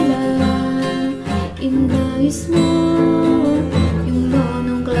pinagbabawal nila, inayos mo yung law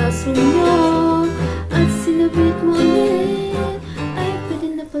ng classroom nyo at sinabit mo ulit. Ay pwede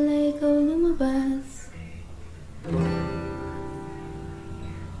na pala ikaw lumabas.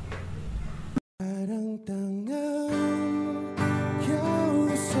 Parang tangang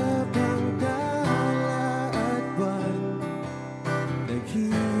kausap ang tala at buwan,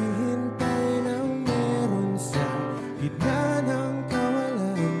 naghihintay ng meron sa gitna ng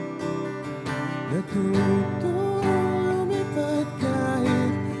kawalan. Natutong lumipad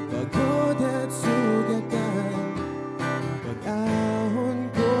kahit pagod at sugatan. Pag-ahon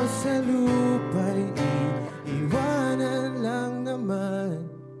ko sa lupa'y iiwanan lang naman.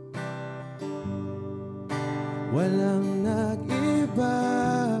 Walang nag-iba,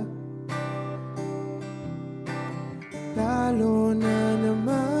 talo na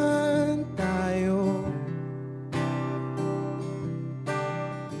naman tayo.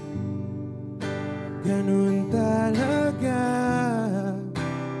 Ganun talaga,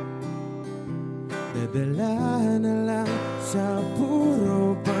 nadala na lang sa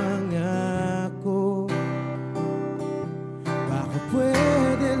puro pangako. Baka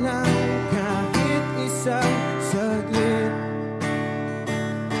pwede lang kahit isang saglit,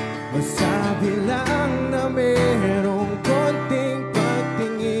 masabi lang na merong konting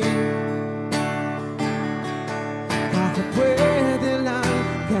pagtingin. Baka pwede lang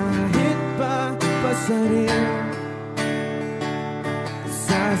kahit pa pasarin.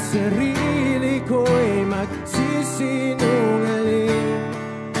 Sa sarili ko'y magsisinungaling.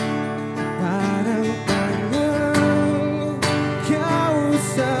 Parang tangang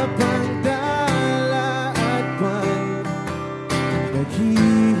kausap ang dala at buwan,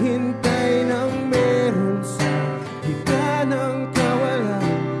 naghihintay ng meron sa gitna ng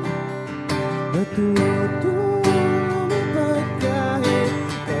kawalan. Natutong lumipad kahit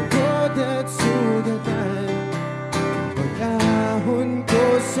pagod at sugatan. Pag-ahon ko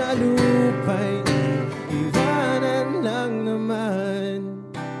sa lupa'y iwanan lang naman.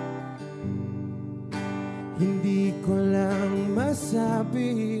 hindi ko lang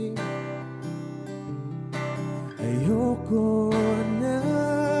masabi. Ayoko na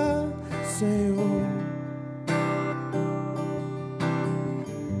sa'yo.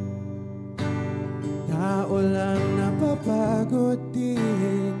 Tao lang napapagod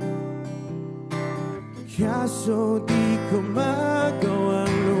din, kaso di ko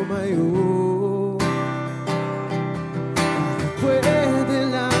magawang lumayo. Pwede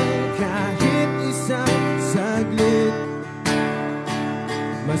lang kahit isang saglit,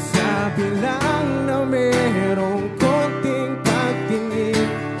 masabi lang na merong konting pagtingin.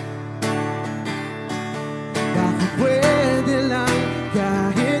 Baka pwede lang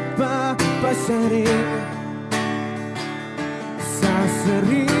kahit pa pasarin, sa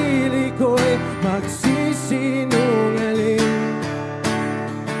sarili ko'y magsisinungaling.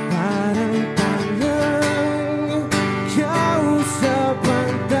 Parang tangang kausap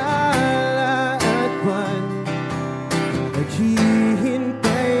ang tala at buwan,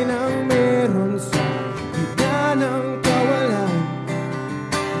 naghihintay ng meron sa gitna ng kawalan.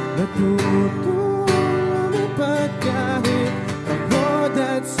 Natutulumipad kahit pagod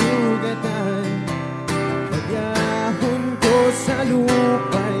at sugatan. Pag-ahon ko sa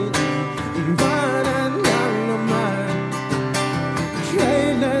lupa'y iwanan lang naman.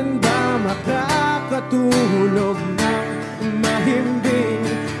 Kailan ba makakatulog ng mahimbing?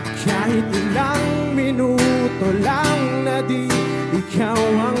 Kahit ilang minuto lang na di ikaw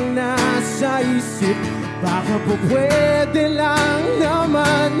ang nasa isip. Baka po pwede lang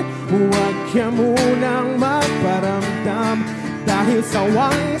naman, huwag ka munang magparamdam. Dahil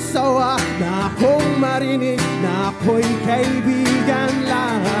sawang-sawa na akong marinig na ako'y kaibigan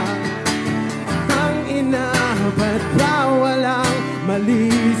lang. Ang ina, ba't ba walang mali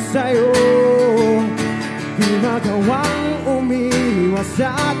sa'yo? Di magawang umiwas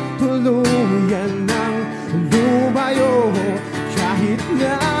at tuluyan ng lumayo. Kahit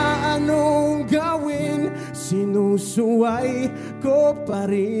na anong gawin, sinusuway ko pa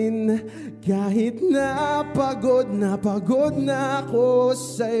rin. Kahit na pagod na ako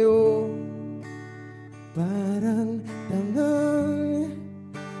sa'yo. Parang tangang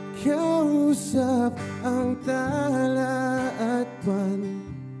kausap ang tala at buwan,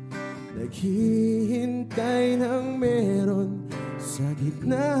 naghihintay ng meron sa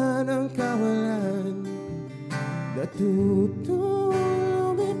gitna ng kawalan.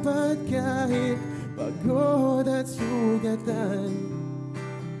 Natutulumipad kahit pagod at sugatan.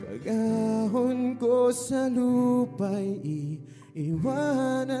 Pag-ahon ko sa lupa'y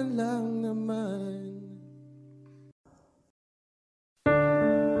iiwanan lang naman.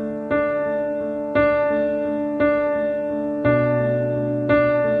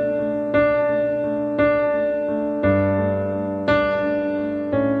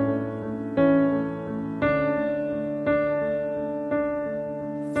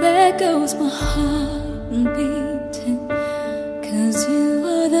 There goes my heart beating, 'cause you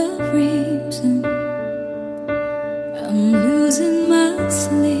are the reason I'm losing my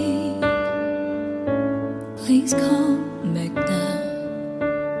sleep. Please come back now.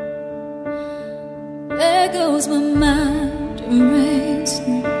 There goes my mind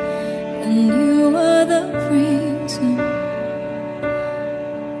racing, and you are the reason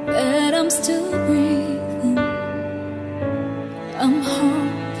that I'm still breathing. I'm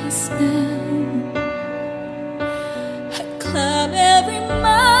hopeless now. I climb every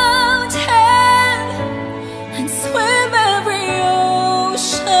mountain and swim every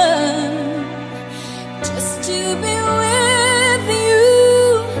ocean just to be with you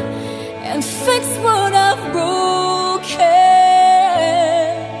and fix what I've broken.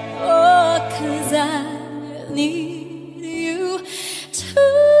 Oh, 'cause I need you to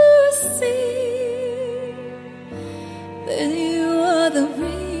see that you are the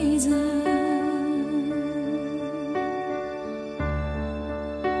reason.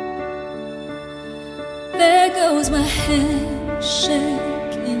 There goes my hand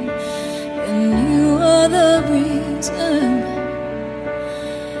shaking, and you are the reason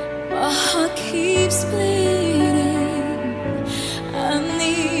my heart keeps bleeding. I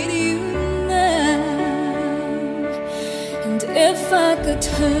need you now, and if I could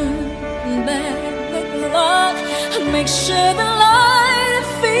turn back the clock, I'd make sure the light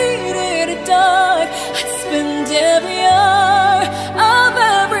defeated the dark. I'd spend every hour of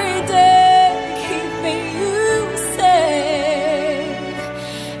every day keeping you safe,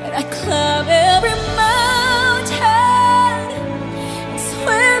 and I climb every mountain and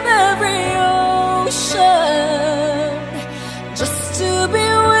swim every ocean just to be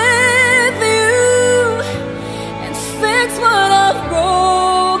with you and fix what I've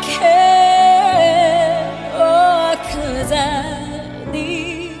broken.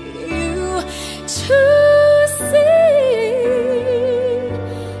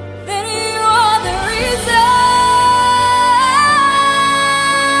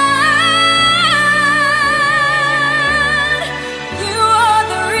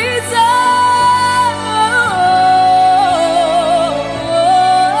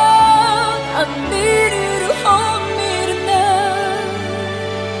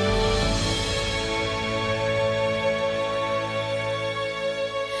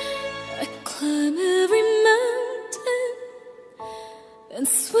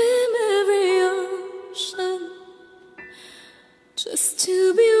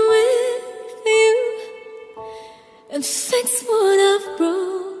 to be with you and fix what I've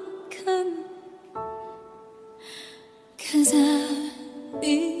broken, 'cause I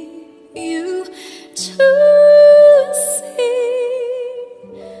need you to see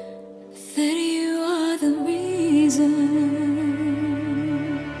that you are the reason.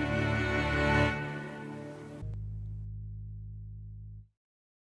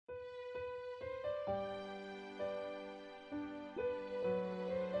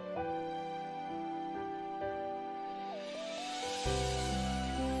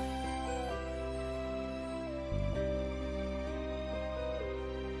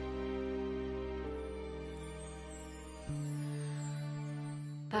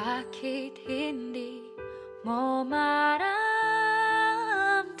 Bakit hindi mo maramdaman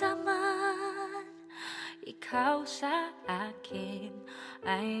ikaw sa akin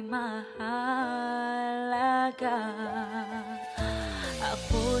ay mahalaga?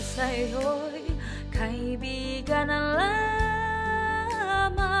 Ako sa'yo'y kaibigan na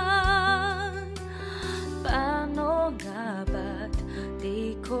lamang. Paano nga ba't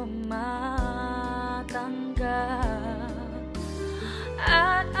di ko matanggap?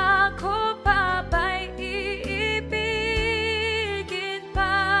 At ako pa ba'y iibigin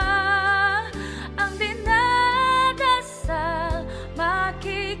pa? Ang dinadasal,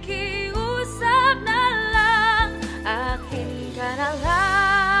 makikiusap na lang. Akin ka na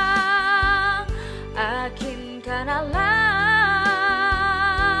lang, akin ka na lang.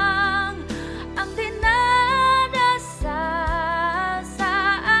 Ang dinadasal sa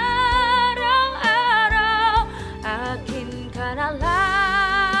araw-araw, akin ka na lang.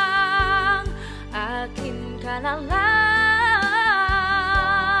 Na lang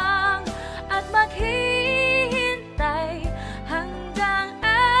at maghihintay hanggang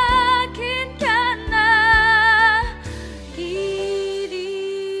akin ka na.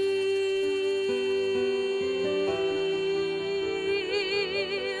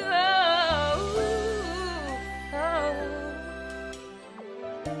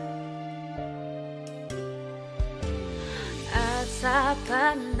 At sa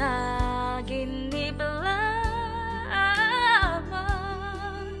panaginip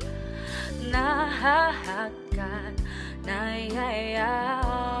nahahagkan, nayayakap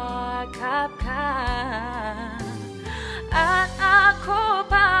ka. At ako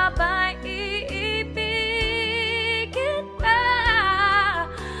pa ba'y iibigin pa?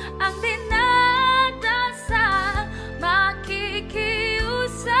 Ang dinadasal,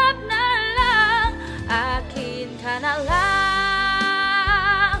 makikiusap na lang. Akin ka na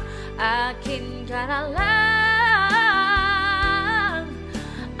lang, akin ka na lang.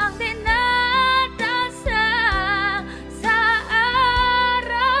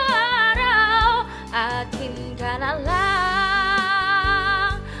 Akin ka na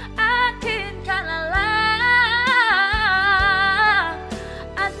lang, akin ka na lang.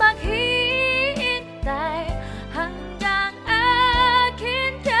 At maghihintay hanggang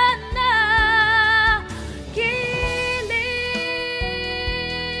akin ka na. Gilid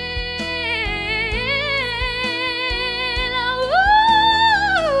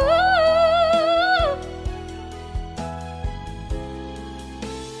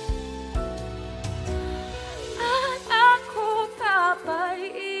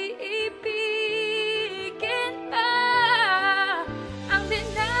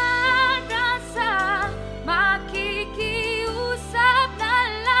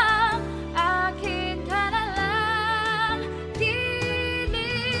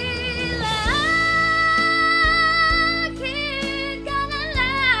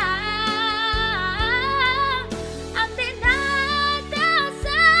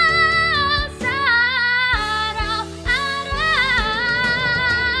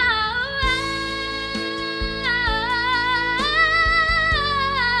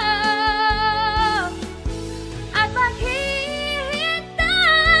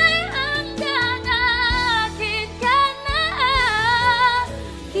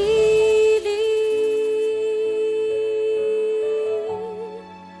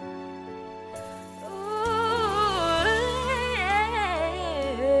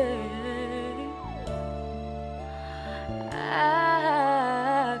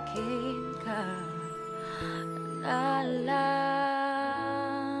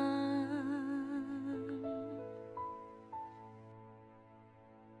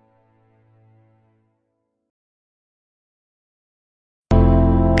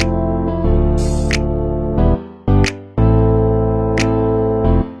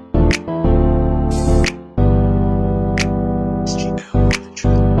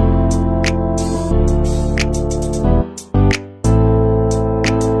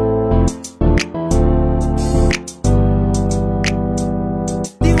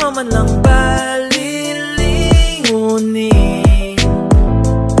man lang ba lilingunin?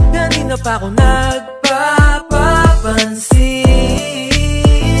 Kanina pa ako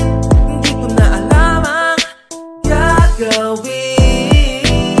nagpapapansin, hindi ko na alam ang gagawin.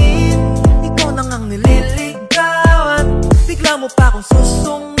 Ikaw na ngang nililigawan, bigla mo pa akong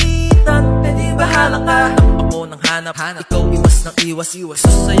susungitan. Pwede bahala ka. Ako nang hanap, ikaw iwas ng iwas. Gusto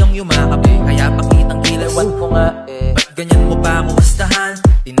sa'yong yumakap, kaya pakitang kilaiwan ko nga. Ba't ganyan mo pa ako gustahan?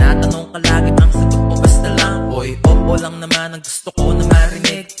 Tinatanong ka lagi, ang sagot mo basta lang. Boy, oo lang naman ang gusto ko na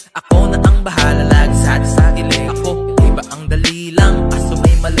marinig. Ako na ang bahala, lagi sa gilid. Ako, iba ang dali lang, kaso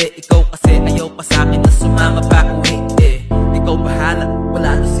may mali. Ikaw kasi ayaw pa sa'kin na sumama pa uwi. Ikaw bahala,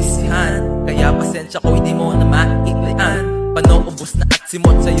 wala nang sisihan. Kaya pasensya ko, hindi mo na maiiklian. Pano-ubos na at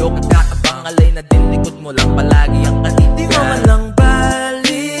simot sa'yo, kakabang alay na din. Likod mo lang palagi ang katigan. Di mo man lang ba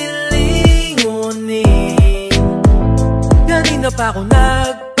lilingunin? Kanina pa ako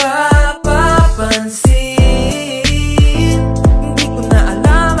nagpapapansin, hindi ko na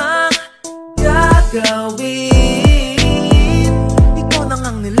alam ang gagawin. Ikaw na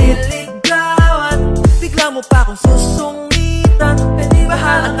ngang nililigawan, bigla mo pa akong susungitan. Pwede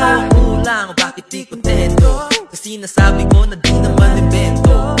bahala ka. Kulang, bakit di kontento? Kasi nasabi ko na di naman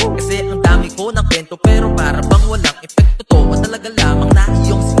invento. Kasi ang dami ko ng kwento, pero para bang walang epekto to. O talaga lamang na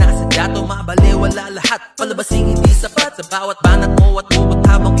iyong sinasadya to. Mabaliwala lahat, palabasing hindi sapat. Sa bawat banat mo at bubot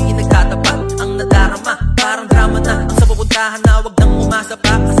habang pinagtatapat. Ang nadarama, parang drama na. Ang sa pupuntahan na wag nang umasa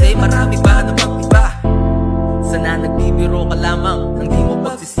pa, kasi marami pa namang iba. Sana nagbibiro ka lamang, hindi mo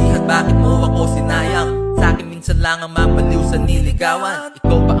pagsisihan bakit mo ako sinayang. Sa akin minsan lang ang mabaliw sa niligawan.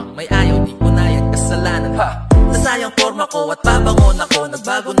 Ikaw ba ang may ayaw, di ko na yan kasalanan. Nasayang forma ko at babangon ako.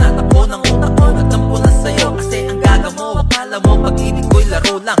 Nagbago na tapo ng utak ko. Nagtampo na sa'yo kasi ang gaga mo. Akala mo pag-ibig ko'y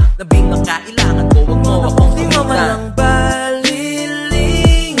laro lang. Nabing ang kailangan ko, wag mo akong sumitan. Di mo man lang ba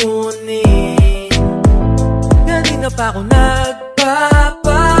lilingunin? Kanina pa ako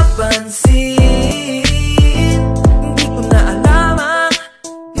nagpapapansin, hindi ko na alam ang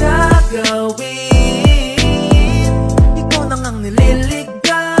gagawin. Ikaw na ngang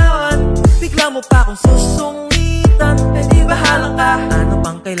nililigawan, bigla mo pa akong susungitan. Pwede bahala ka. Ano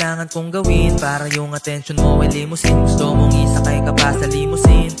pang kailangan kong gawin para yung attention mo ay limusin? Gusto mong isakay ka pa sa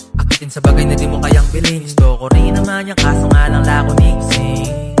limusin, akitin sa bagay na di mo kayang bilhin. Gusto ko rin naman yung kaso nga lang lako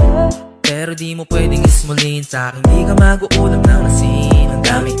nigising. Pero di mo pwedeng ismulin sa'kin, di ka mag-uulam ng asin. Ang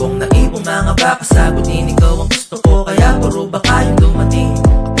dami kong naibong mga baka sagutin. Ikaw ang gusto ko, kaya puro baka yung dumating.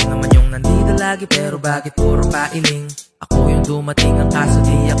 Ako naman yung nandito lagi, pero bakit puro pailing? Ako yung dumating, ang kaso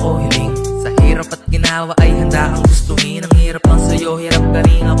di ako hiling. Sa hirap at ginawa ay handa kang gustuhin. Ang hirap lang sa'yo, hirap ka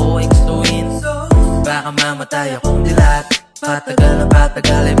rin ako ay gustuhin. Baka mamatay akong dilat, patagal na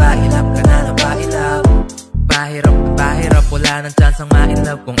patagal ay mahilap ka na ng pailap. Pahirap na pahirap, wala nang chance ang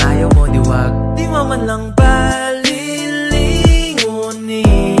ma-inlove. Kung ayaw mo, di wag. Di mo man lang ba lilingunin?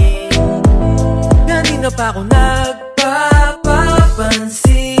 Kanina pa ako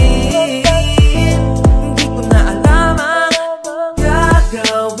nagpapapansin, hindi ko na alam ang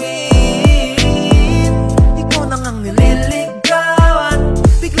gagawin. Ikaw na ngang nililigawan,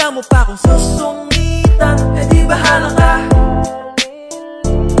 bigla mo pa akong susungitan. Eh di bahala ka.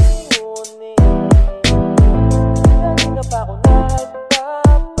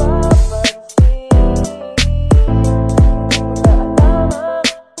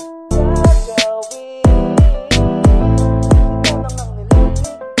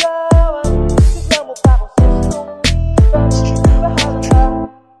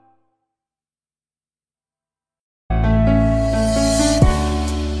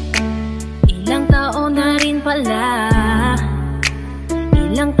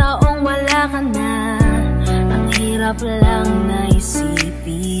 Ilang taong wala ka na, ang hirap lang na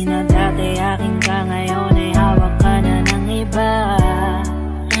isipin na dati akin ka, ngayon ay hawak ka na ng iba.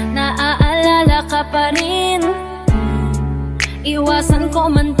 Naaalala ka pa rin, iwasan ko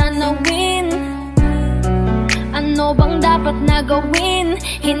man tanawin. Ano bang dapat na gawin?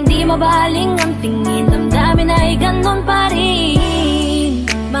 Hindi mabaling ang tingin, damdamin ay ganon pa rin.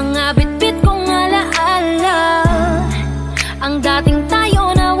 Mga bitbit kong alaala, ang dating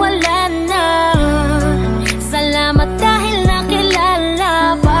tayo na wala na. Salamat dahil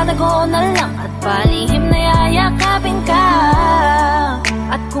nakilala, patago na lang at palihim na yayakapin ka.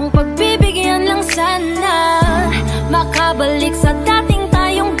 At kung pagbibigyan lang sana, makabalik sa dating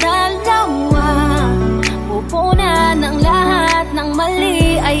tayong dalawa. Pupunan ng lahat ng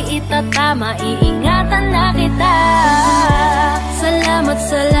mali ay itatama, iingatan na kita. Salamat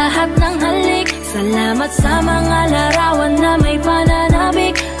sa lahat ng halik, salamat sa mga larawan na may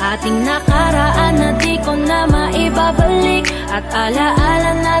pananabik. ating nakaraan na di ko na maibabalik, at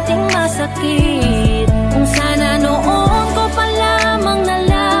alaala nating masakit. Kung sana noon ko pa lamang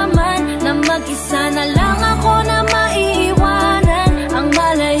nalaman na mag-isa na lang ako na maiiwanan. Ang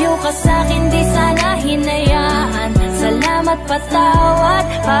malayo ka sa'kin di sana hinayaan. Salamat, patawad,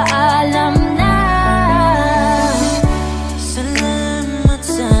 paalam na. Salamat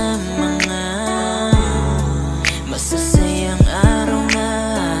sa mga masasayang araw na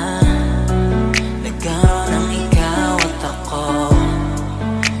nagkaroon ng ikaw at ako.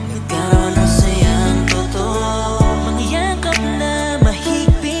 Nagkaroon ng sayang totoo, mga yakap na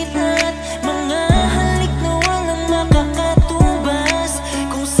mahigpit at mga halik na walang makakatubas.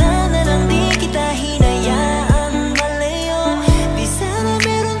 Kung sana lang di kita hinayaan malayo, di sana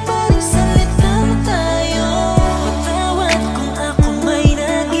meron pa rin salita mo tayo. Patawad kung ako may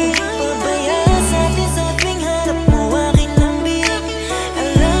naging pabaya sa atin sa tuwing harap mo akin lambing.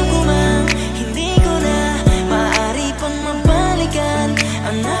 Alam ko mang hindi ko na maaari pang mabalikan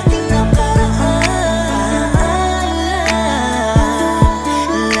ang ating nakaraan.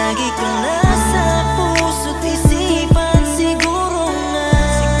 Lagi kang nasa puso't isipan, siguro nga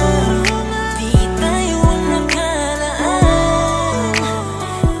di tayo nakalaan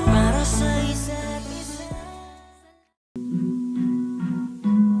para sa isa't isa.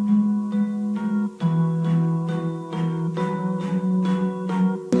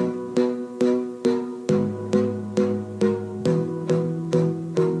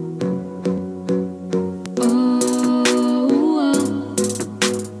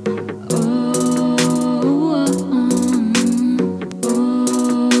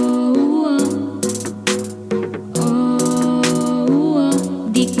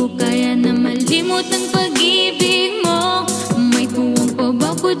 Di ko kaya na malimot ang pag-ibig mo. May puwang pa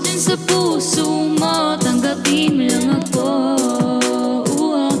ba ko dyan sa puso mo? Tanggapin mo lang ako.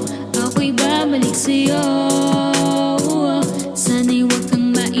 Ako'y babalik sa'yo. Sana'y huwag kang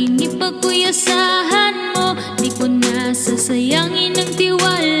mainip pag kuyasahan mo. Di ko na sasayangin ang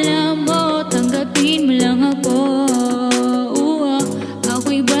tiwala mo. Tanggapin mo lang ako.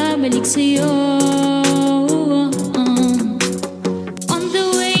 Ako'y babalik sa'yo. On the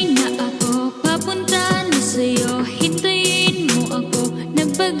way na ako, papunta na sa'yo. Hintayin mo ako,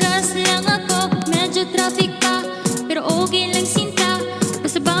 nagpagas lang ako. Medyo traffic pa, pero okay lang sinta.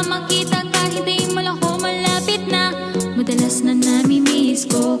 Basta ba makita ka, hintayin mo lang ako, malapit na. Madalas na nami-miss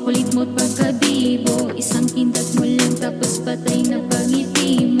ko, kulit mo't pagkabibo. Isang kindat mo lang, tapos patay na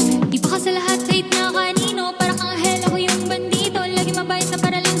pangiti mo. Di pa ka sa lahat kahit na kanino, para kang hell, ako yung bandito. Lagi mabait na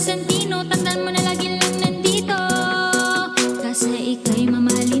para lang santino, tandaan mo na lagi lang nandito. Kasi ika'y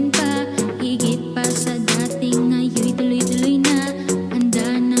mamahalin pa, higit pa sa dating. Ngayon'y tuloy-tuloy na,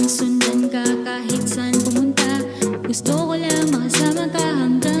 handa nang sundan ka kahit saan pumunta. Gusto ko lang makasama ka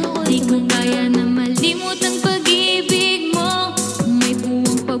hanggang ako'y di ko kaya na malimot ang pag-ibig mo. May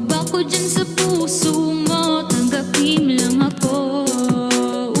puwang pa ba ko dyan sa puso mo? Tanggapin mo lang ako.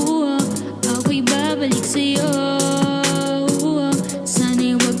 Ako'y babalik sa'yo.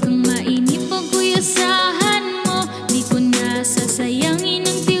 Sana'y huwag kang mainip pag kuyasahan mo. Di ko na sasayangin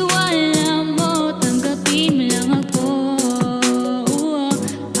ang tiwala mo. Tanggapin mo lang ako.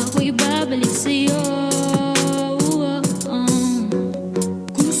 Ako'y babalik sa'yo.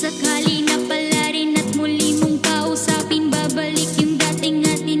 Kung sakali na pala rin at muli mong kausapin, babalik yung dating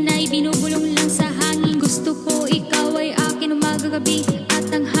natin ay binubulong lang sa hangin. Gusto ko ikaw ay akin umaga, gabi at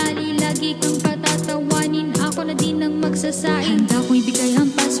tanghali. Lagi kang patatawanin, ako na din ang magsasain. Handa kong ibigay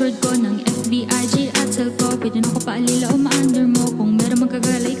ang password ko ng FB, IG at cell ko. Pwede na ko paalila o ma-under mo. Kung meron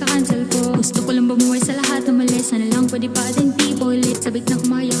magkagalay, ka-cancel ko. Gusto ko lang bumuhay sa lahat ng mali. Sana lang pwede pa din tipo ulit. Sabik na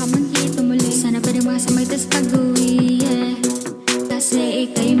kumaya ka man hito muli. Sana pwede masamay tas pag-uwi, yeah. Kasi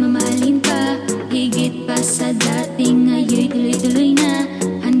ika'y mamahalin pa, higit pa sa dating. Ngayon'y tuloy-tuloy na,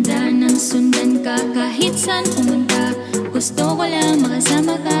 handa nang sundan ka kahit saan pumunta. Gusto ko lang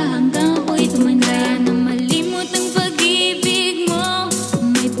makasama ka hanggang ako'y tumanda. Kaya na malimot ang pag-ibig mo.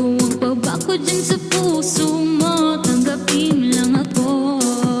 May puwang pa ba ko dyan sa puso mo? Tanggapin mo lang ako.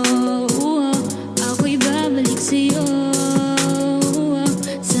 Ako'y babalik sa'yo.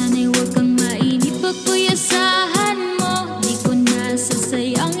 Sana'y huwag kang mainip pag kuyasahan mo. Di ko na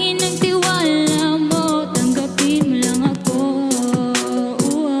sasayangin ang tiwala mo. Tanggapin mo lang ako.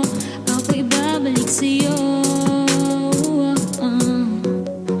 Ako'y babalik sa'yo.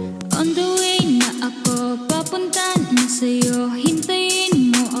 On the way na ako, papunta na sa'yo.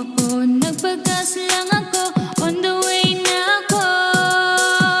 Hintayin mo ako, nagpagas lang ako. On the way na ako,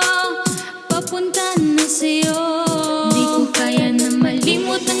 papunta na sa'yo. Di ko kaya na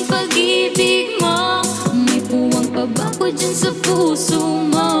malimot ang pag-ibig mo. May puwang pa ba ko dyan sa puso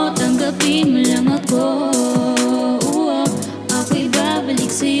mo? ako. Ako'y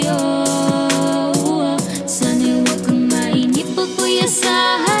babalik sa'yo. Sana'y huwag kang mainip pag ko'y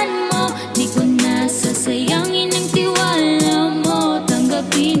asahan mo. Di ko na sasayangin ang tiwala mo.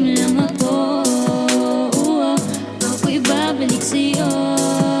 Tanggapin lang ako. Ako'y babalik sa'yo.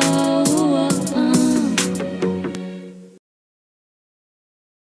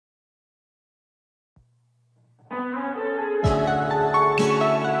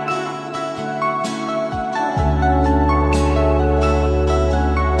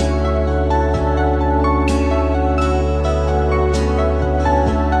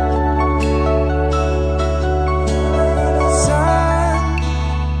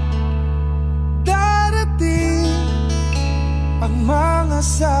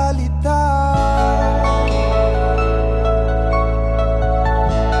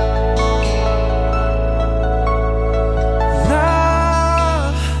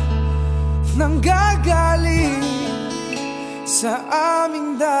 Sa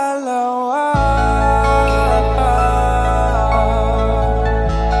aming dalawa,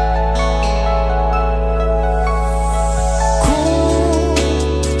 kung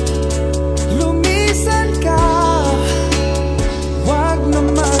lumisan ka, wag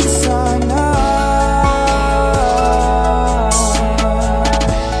naman sana.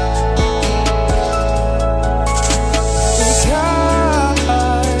 Ikaw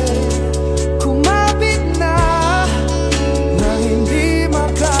ay kumapit na hindi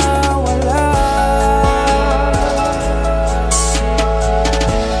makawala.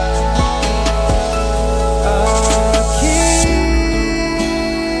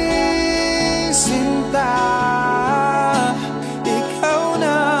 Aking sinta, ikaw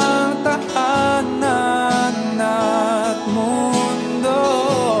na ang tahanan at mundo.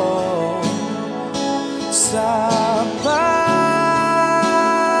 Sa pagbalik,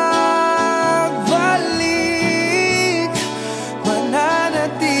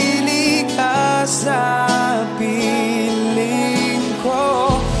 mananatili ka sa piling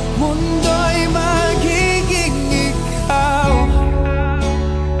ko. Mundo'y magiging ikaw.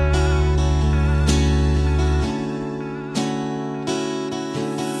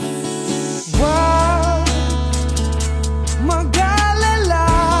 Wag mag-alala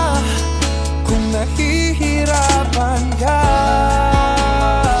kung nahihirapan ka.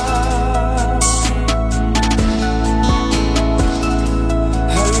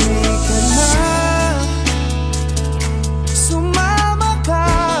 Halika na, sumama ka,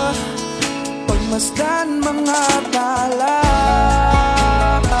 pagmasdan mga tala.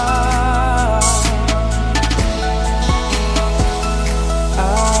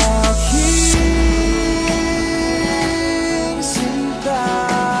 Aking sinta,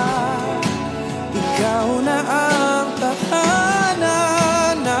 ikaw na ang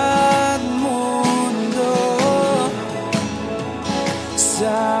tahanan at mundo.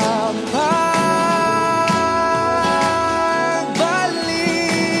 Sa pagbalik,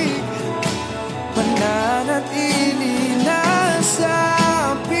 mananatili na sa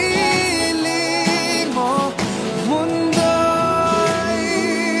piling mo. Mundo'y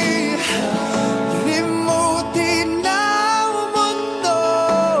limutin ng mundo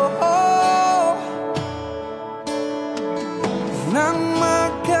nang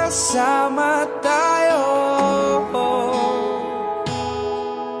magkasama tayo.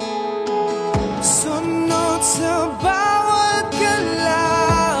 Sunod sa bawat galaw,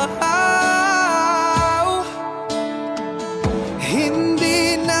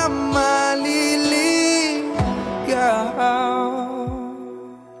 hindi na maliligaw.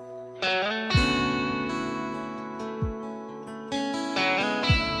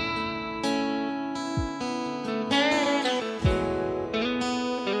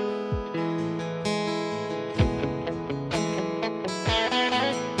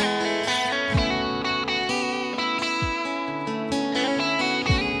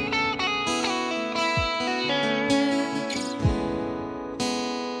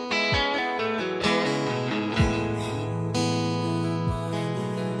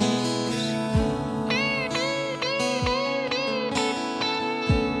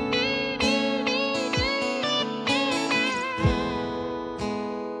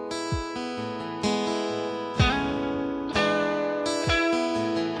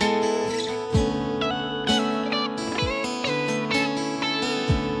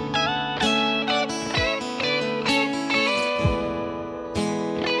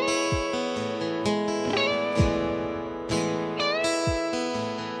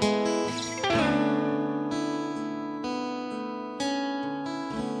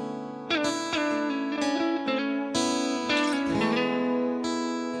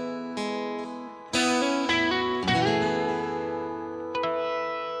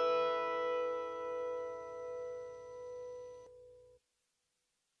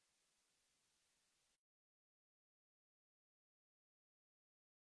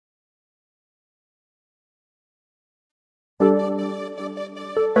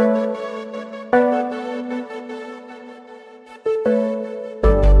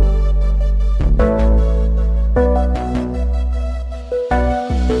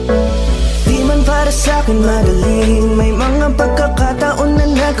 sa'kin madaling May mga pagkakataon na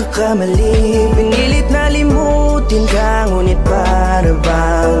nagkakamali Pinilit na limutin ka, ngunit para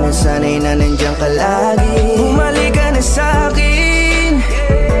bang nasanay na nandiyan ka lagi. Bumalik ka na sa'kin,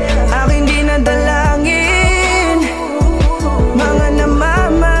 aking di nadalangin. Mga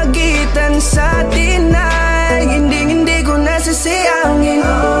namamagitan sa'tin ay hindi ko nasasayangin.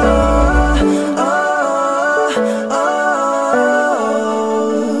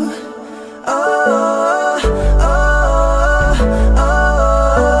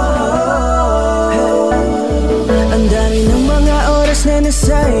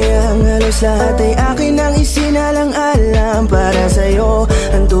 Sayang, halos lahat ay akin ang isinalang-alam para sa'yo.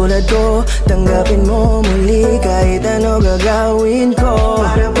 Ang tulad ko, tanggapin mo muli kahit ano gagawin ko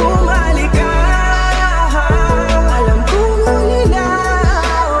para bumalik ka. Alam kong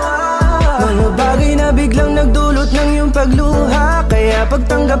ulinaw mga bagay na biglang nagdulot ng iyong pagluha. Kaya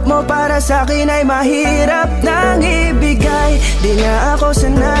pagtanggap mo para sa'kin ay mahirap nang ibigay. Di na ako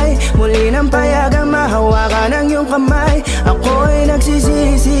sanay, muli nang payagang mahawakan ang iyong kamay. Ako'y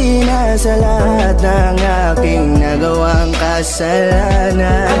nagsisisi na sa lahat ng aking nagawang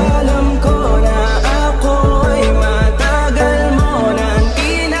kasalanan. Alam ko na ako'y matagal mo nang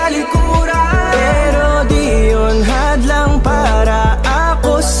tinalikuran, pero di yun hadlang para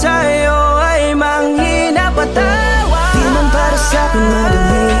ako sa'yo ay manghina patawa. Di man para sa'kin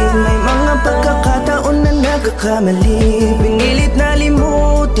madaling, may mga pagkakataon na nagkakamali. Pinilit na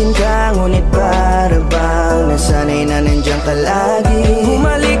limutin ka, ngunit para bang nasanay na nandiyan ka lagi.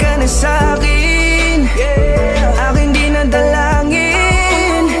 Bumalik ka na sa'kin, aking di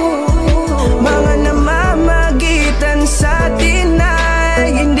nadalangin. Mga namamagitan sa'tin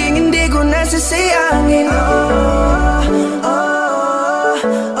ay hindi ko nasasayangin.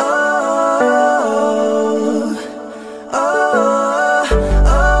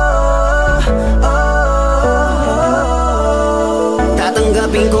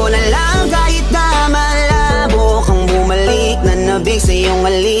 Tatanggapin ko na lang kahit na malabo kang bumalik na nabig sa iyong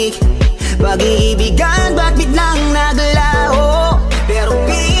halik. Pag-iibigan ba't biglang naglaho, pero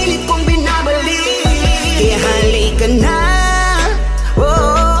pilit kong binabalik. Kaya halika na,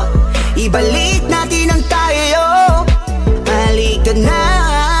 oh, ibalik natin ang tayo. Halika na,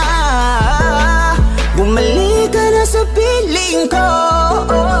 bumalik ka na sa piling ko.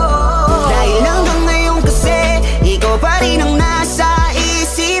 Dahil hanggang ngayon kasi ikaw pa rin ang nasa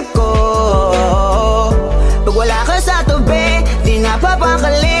isip ko. Pag wala ka sa tabi, di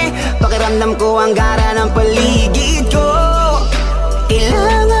napapakali. Pakiramdam ko ang gara ng paligid ko.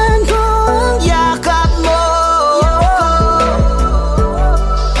 Kailangan ko ang yakap mo,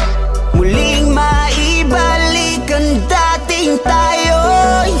 muling maibalik ang dating tayo.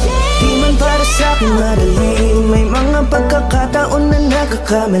 Di man para sa'kin madaling, may mga pagkakataon na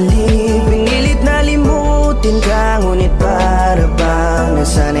nagkakamali. Pinilit na limutin ka, ngunit para bang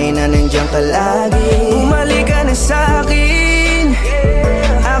nasanay na nandiyan ka lagi. Bumalik ka na sa'kin,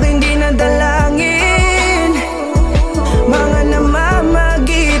 aking di nadalangin. Mga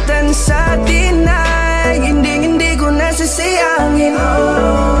namamagitan sa'tin ay hindi ko nasasayangin.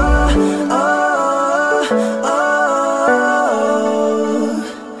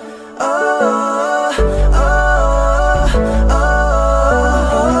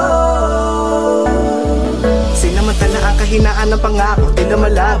 Hinaan ng pangako, di na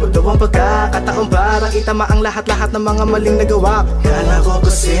malabo daw ang pagkakataon para itama ang lahat-lahat ng mga maling nagawa. Kala ko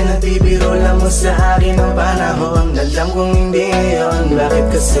kasi nabibiro lang mo sa akin ang panahon. Alam kong hindi yun, bakit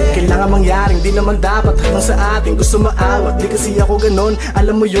kasi kailangan mangyaring di naman dapat hanggang sa ating gusto maawat. Di kasi ako ganon,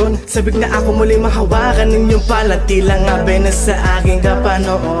 alam mo yun. Sabik na ako muli mahawakan ninyong palat. Tila nga ba na sa aking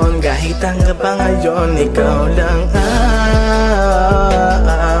kapanoon. Kahit hanggang pa ngayon, ikaw lang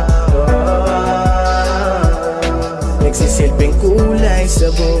nagsisilbing kulay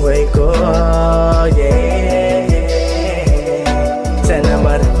sa buhay ko, yeah. Sana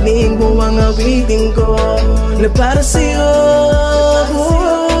marinig mo ang awitin ko na para sa'yo,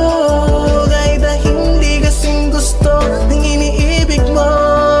 kahit na hindi kasing gusto ng iniibig mo.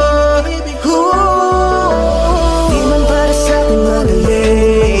 Di man para sa'kin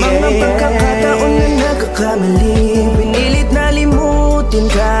magaling, mga pagkakataon na nagkakamali. Pinilit na limutin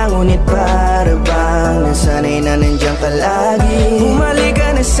ka, ngunit para bang nasanay na nandiyan ka lagi. Bumalik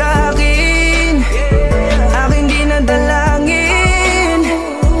ka na sa'kin, aking di nadalangin.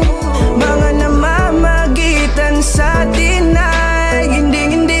 Mga namamagitan sa'tin ay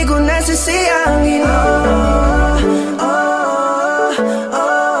hindi ko nasasayangin.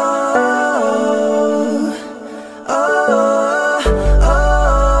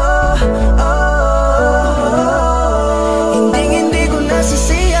 Hindi ko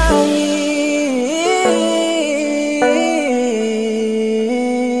nasasayangin.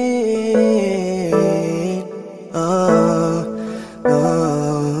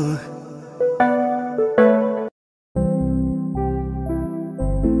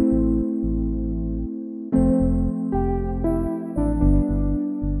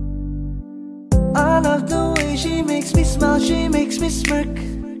 me smirk.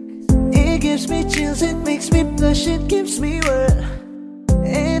 It gives me chills, it makes me blush, it gives me world.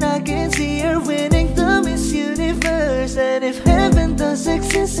 And I can see her winning the Miss Universe. And if heaven does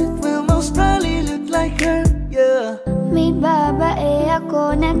exist, it will most probably look like her, yeah. May babae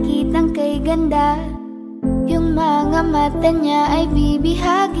ako nakitang kay ganda. Yung mga mata niya ay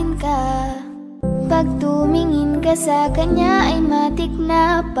bibihagin ka. Pag tumingin ka sa kanya ay matik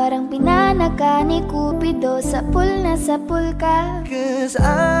na. Parang pinanaka ni Cupido, sapul na sapul ka. Cause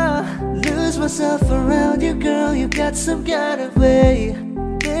I lose myself around you, girl. You got some kind of way.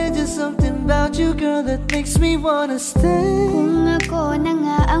 There's just something about you, girl, that makes me wanna stay. Kung ako na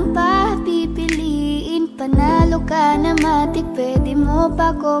nga ang papipiliin, panalo ka na matik, pwede mo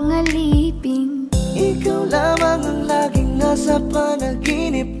pa kong alipin. Ikaw lamang ang laging nasa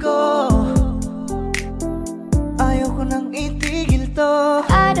panaginip ko. Ayoko nang itigil to.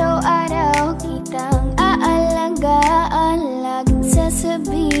 Araw-araw kitang aalagaan, laging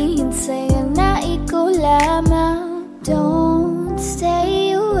sasabihin sa'yo na ikaw lamang. Don't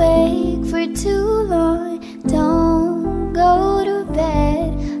stay awake for too long, don't go to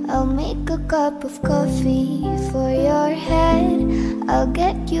bed. I'll make a cup of coffee for your head. I'll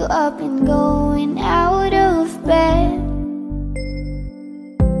get you up and going out of bed.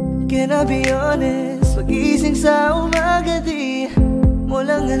 Can I be honest? Pag-ising sa umaga di mo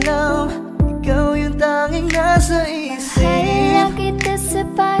lang alam, ikaw yung tanging nasa isip. Mahal lang kita sa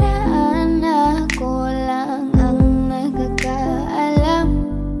paraan na ako lang ang nagkakaalam.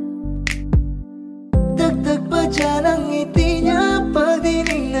 Dagdag pa dyan ang ngiti niya, pag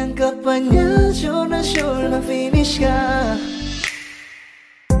dinignan ka pa niya, sure na finish ka.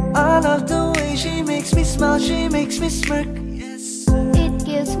 I love the way she makes me smile, she makes me smirk. It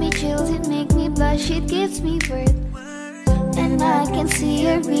gives me chills, it makes me blush, it gives me worth. And I can see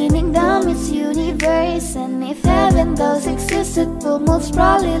her winning the Miss Universe. And if heaven does exist, it will most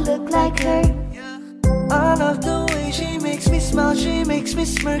probably look like her. I love the way she makes me smile, she makes me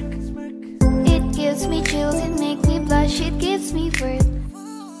smirk. It gives me chills, it makes me blush, it gives me worth.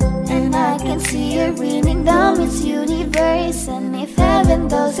 And I can see her winning the Miss Universe. And if heaven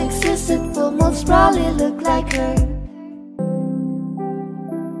does exist, it will most probably look like her.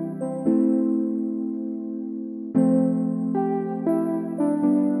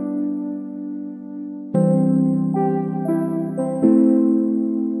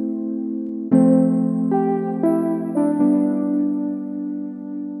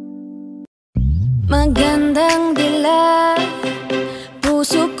 Magandang dila,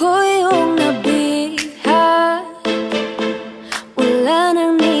 puso ko yung nabiha. Wala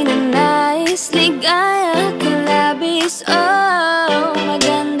nang ninanais, ligaya ka labis. Oh,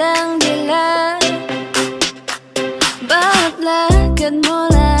 magandang dila. Bakit lakad mo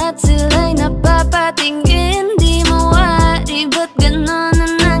lahat sila'y napapatingin? Di mawari, ba't ganon na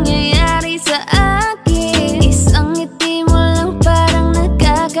nangyayari sa akin? Isang ngiti mo lang parang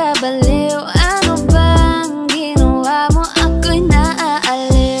nagkakabaliw.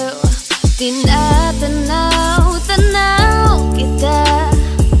 Tinatanaw, tanaw kita,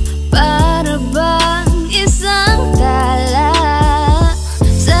 para bang isang tala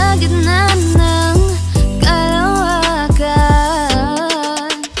sa gitna ng kalawakan.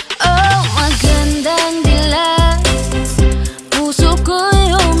 Oh, magandang dila, puso ko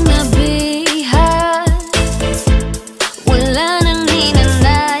yung nabiha. Wala nang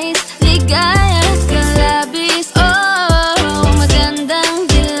ninanais,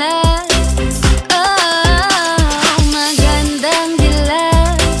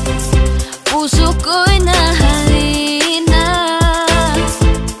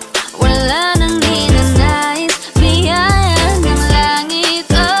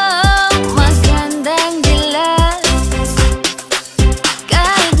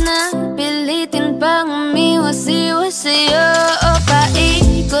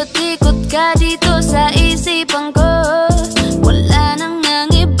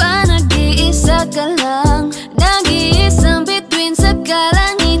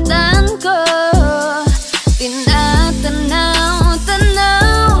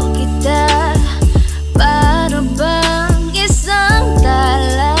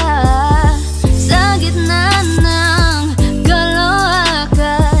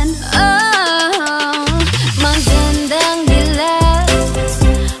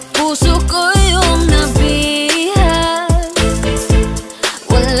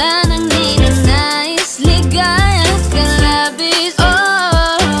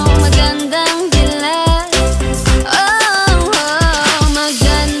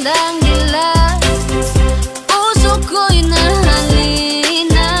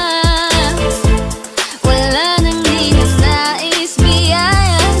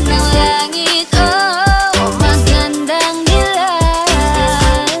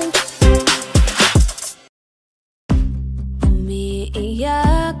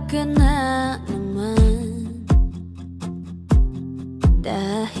 ka na naman,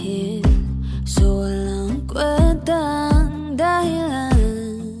 dahil sa walang kwentang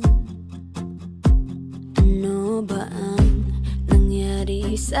dahilan. Ano ba ang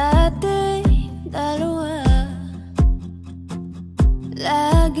nangyari sa ating dalawa?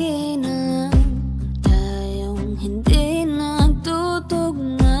 Lagi na lang tayong hindi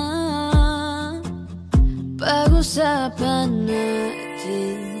nagtutugma. Pag-usapan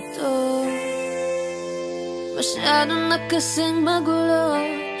natin to, masyado na kasing magulo.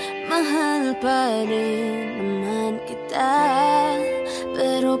 Mahal pa rin naman kita,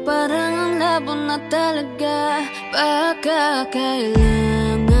 pero parang ang labo na talaga. Baka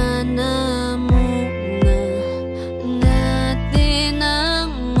kailangan na muna natin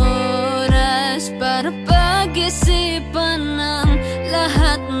ang oras para pag-isipan ng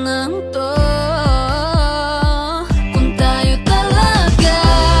lahat ng to. Kung tayo talaga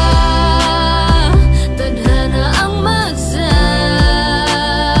tadhana ang magsasabi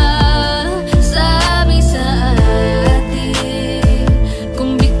sa atin,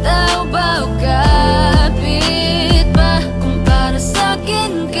 kung bitaw ba o kapit ba, kung para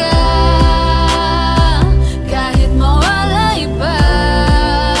sa'kin ka, kahit mawalay pa,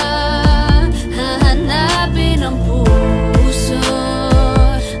 hahanapin ang puso,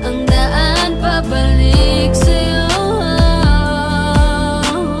 ang daan pabalik sa'yo.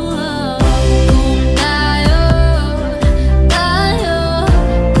 Kung tayo,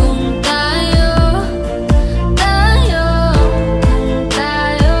 kung tayo, kung tayo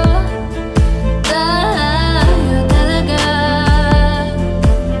talaga,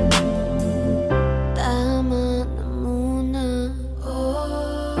 tama na muna.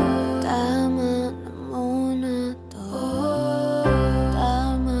 Tama na muna to.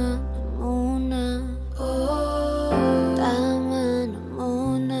 Tama na muna. Tama na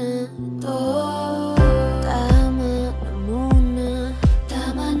muna to. Tama na muna.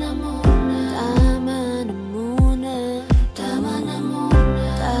 Tama na muna. Tama na muna. Tama na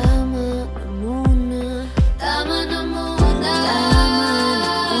muna. Tama na muna. Tama na muna.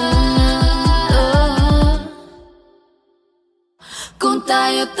 Kung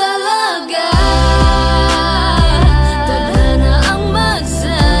tayo talaga tadhana ang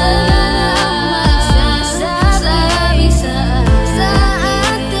magsasabi sa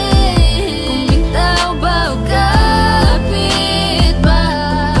atin, kung bitaw ba o kapit ba,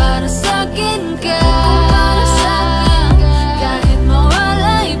 para sa'kin ka, kahit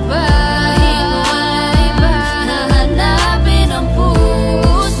mawalay pa, hahanapin ang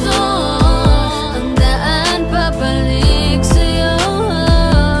puso, ang daan pabalik sa'yo.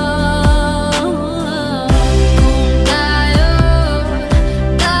 Kung tayo,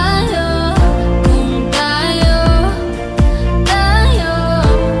 kung tayo,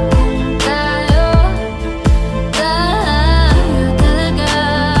 kung tayo talaga.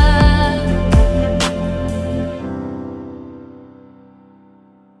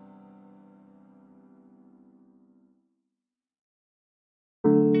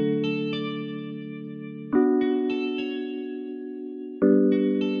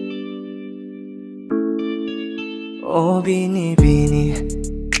 Oh, Bini,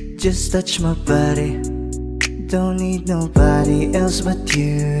 just touch my body. Don't need nobody else but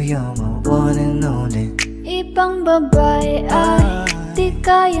you. You're my one and only. Ibang babae ay di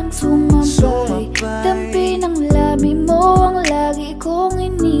kayang sumabay. Dampi ng labi mo ang lagi kong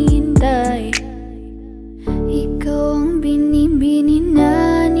iniintay. Ikaw ang binibini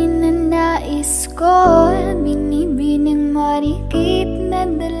na ninanais ko, binibining marikit na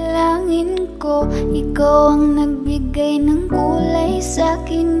dalangin ko. Ikaw ang nagbigay ng kulay sa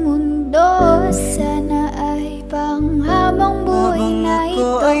aking mundo. Sana ay panghabang buhay na ito.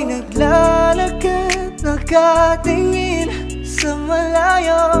 Ako ay naglalakad, nakatingin sa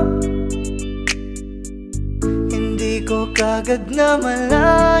malayo. Hindi ko kagad na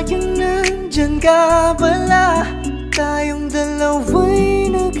malayo, nandyan ka pala. Tayong dalawa'y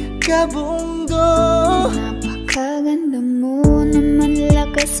nagkabundo. Napakaganda mo naman,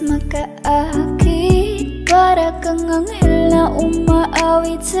 lakas makaakit. Para kang anghel na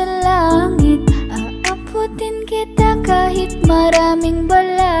umaawit sa langit. Aabutin kita kahit maraming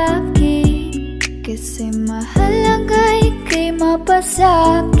balakid, kasi mahalaga ika'y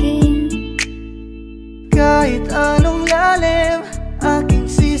mapasakin. Kahit anong lalim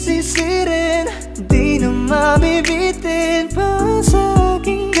aking sisisirin, di na mabibitin pa sa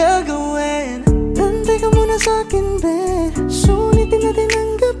aking gagawin. Nantay ka muna sa'kin, babe. Sulitin natin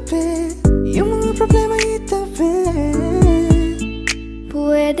ang gabi, yung mga problema itabi.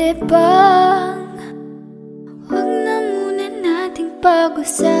 Pwede bang wag na muna nating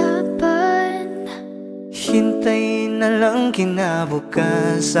pag-usapan. Hintayin na lang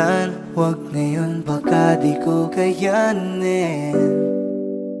kinabukasan, wag ngayon baka di ko kayanin.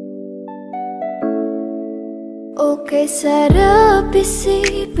 Okay, sarap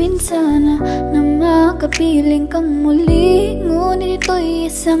isipin sana na makapiling kang muli. Ngunit ito'y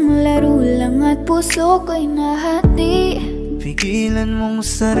isang laro lang at puso ko'y nahati. Pigilan mong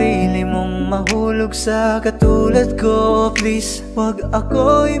sarili mong mahulog sa katulad ko. Please, wag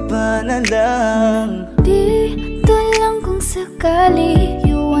ako, iba na lang. Dito lang kung sakali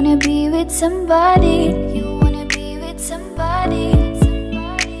you wanna be with somebody, you wanna be with somebody.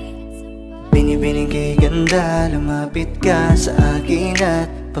 Binibining kay ganda, lumapit ka sa akin at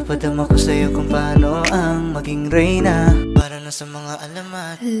papadama ko sa'yo kung paano ang maging reyna. Para na sa mga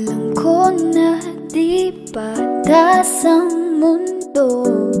alamat. Alam ko na di patas ang mundo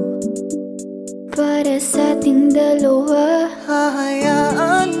para sa ating dalawa.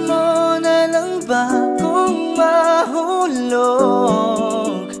 Hahayaan mo na lang ba kung mahulog?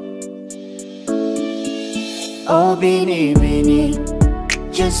 Oh bini-bini,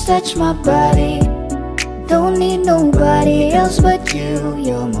 just touch my body. Don't need nobody else but you.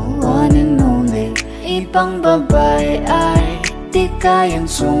 You're my one and only. Ibang babae ay di kayang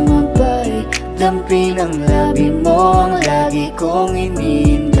sumabay. Dampi ng labi mo ang lagi kong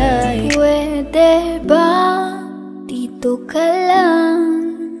inihintay. Pwede ba dito ka lang?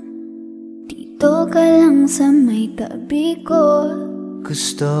 Dito ka lang sa may tabi ko.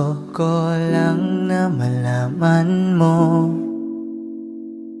 Gusto ko lang na malaman mo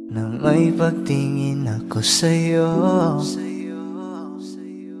na may pagtingin ako sa'yo.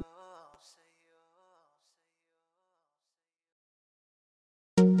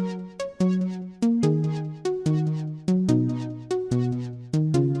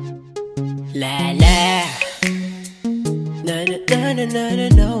 La la na na na na na na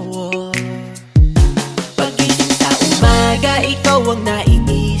na. Pag-isip sa umaga, ikaw ang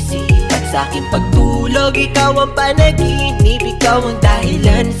naiisip. At sa aking pagtulog, ikaw ang panaginip. Ikaw ang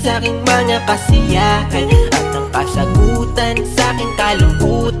dahilan sa aking mga kasiyahan at ang kasagutan sa aking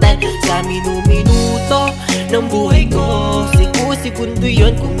kalungkutan. Sa minu-minuto ng buhay ko, segundo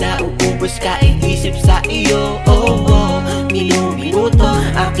yun kung nauubos ka isip sa iyo. Oh, oh, minu-minuto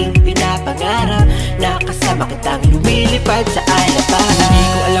aking pinapangarap na kasama kitang lumilipad sa alapahan. Di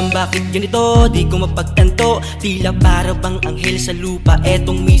ko alam bakit ganito, di ko mapagtanto. Tila para bang anghel sa lupa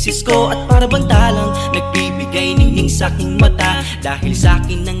etong misis ko. At para bang talang nagbibigay ningning sa aking mata. Dahil sa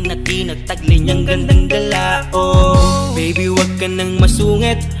akin nang natinagtaglay niyang gandang dala. Oh, baby wag ka nang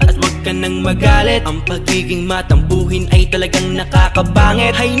masungit at wag ka nang magalit. Ang pagiging matampuhin ay talagang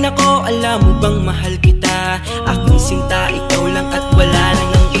nakakabangit. Hay nako, alam mo bang mahal kita? Aking sinta, ikaw lang at wala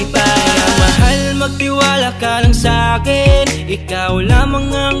nang ang iba. Mahal, magtiwala ka lang sa'kin. Ikaw lamang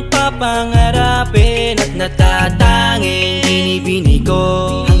ang papangarapin at natatanging binibini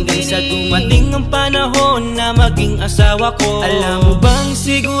ko hanggang sa dumating ang panahon na maging asawa ko. Alam mo bang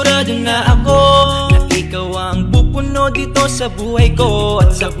sigurado na ako na ikaw ang pupuno dito sa buhay ko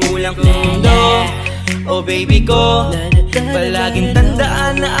at sa bulang mundo. Oh baby ko, palaging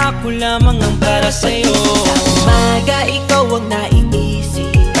tandaan na ako lamang ang para sa'yo. Sa umaga, ikaw ang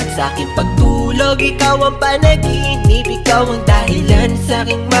naiisip. At sa aking pagtulog, ikaw ang panaginip. Ikaw ang dahilan sa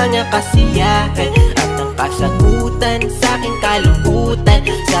aking mga kasiyahan at ang kasagutan sa aking kalungkutan.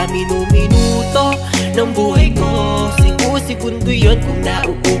 Sa minu-minuto ng buhay ko, segundo yun kung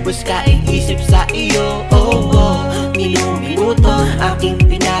nauubos ka isip sa iyo. Oh, oh, minu-minuto aking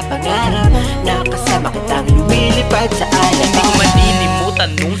pinapangarap na kasama kitang lumilipad sa alapahan. Hindi ko malilimutan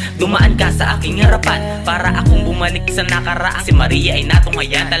nung dumaan ka sa aking harapan. Para akong bumalik sa nakaraan. Si Maria ay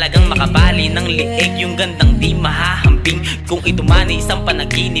natunghayan, talagang makabali ng liig. Yung gandang di mahahamping. Kung ito man ay isang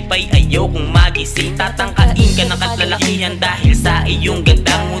panaginip ay ayaw kong magising. Tatangkain ka ng katlalakihan dahil sa iyong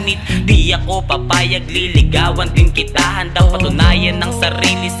ganda. Ngunit di ako papayag, liligawan din kita. Handang patunayan ng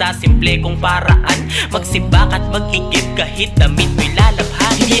sarili sa simple kong paraan. Magsibak at mag-igib kahit damit mo'y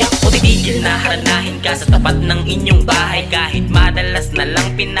lalabhan. Hindi ako titigil na haranahin ka sa tapat ng inyong bahay. Kahit madalas na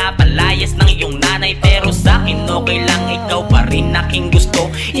lang pinapalayas ng iyong nanay. Pero sa'kin okay lang, ikaw pa rin aking gusto.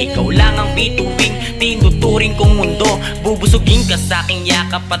 Ikaw lang ang bituing tinuturing kong mundo. Bubusugin ka sa aking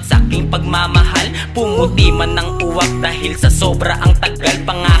yakap at sa aking pagmamahal. Pumuti man ng uwak dahil sa sobra ang tagal.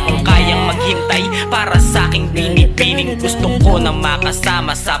 Pangakong kayang maghintay para sa aking binibining. Gusto ko na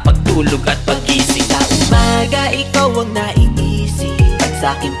makasama sa pagtulog at pagising. Sa umaga, ikaw ang naiisip. At sa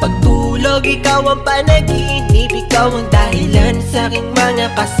aking pagtulog, ikaw ang panaginip. Ikaw ang dahilan sa aking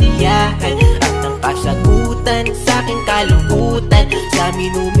mga kasiyahan at ang kasagutan sa aking kalungkutan. Sa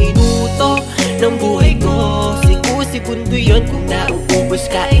minu-minuto ng buhay ko, segundo yun kung nauubos nauubos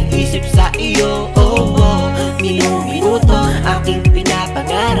ka isip sa iyo. Minuto aking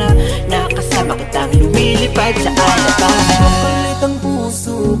pinapangarap na kasama kitang lumilipad sa alapahan. Makulit ang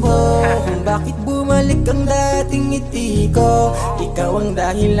puso ko kung bakit bumalik ang dating ngiti ko. Ikaw ang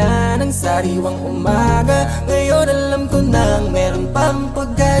dahilan ng sariwang umaga. Ngayon alam ko nang meron pang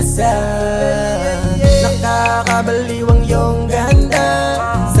pag-asa. Nakakabaliw ang iyong ganda.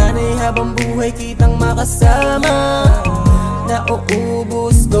 Sana'y habang buhay kitang makasama.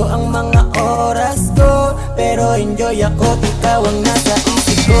 Nauubos ko ang mga oras ko, pero enjoy ako, ikaw ang nasa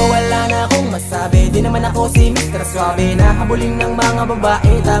isip ko. Wala na akong masabi, di naman ako si Mr. Suave na habulin ng mga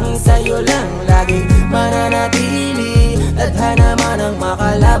babae. Tanging sa'yo lang laging mananatili. Tadhana man ang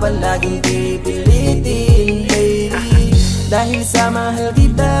makalaban, laging pipilitin, lady. Dahil sa mahal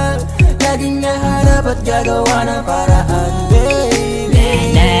kita, laging naharap at gagawa ng paraan, baby.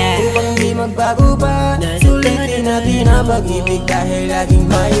 Upang di magbago pa, sulitin natin ang pag-ibig dahil laging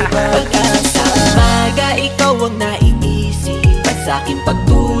may pag-asa. Umaga, ikaw ang naiisip at sa aking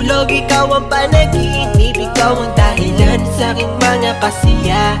pagtulog, ikaw ang panaginip. Ikaw ang dahilan sa aking mga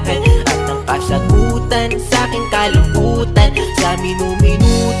kasiyahan at ang kasagutan sa aking kalungkutan. Sa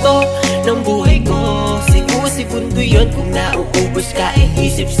minuto ng buhay ko, segundo yun kung nauubos ka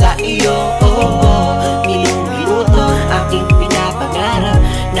isip sa iyo. Minuto aking pinapangarap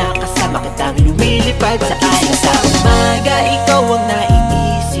na kasama kitang lumilipad sa alas. Sa umaga, ikaw ang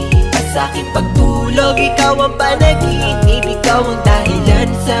naiisip at sa aking pagtulog, ikaw ang panaginip. Ikaw ang dahilan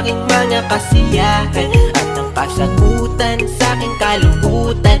sa aking mga kasiyahan at ang kasagutan sa aking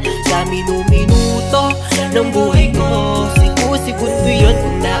kalungkutan. Sa minuto ng buhay ko, segundo yun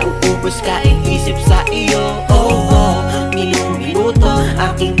kung nauubos ka isip sa iyo. Minuto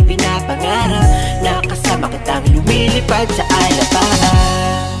aking pinapangarap na kasama kitang lumilipad sa alapahan.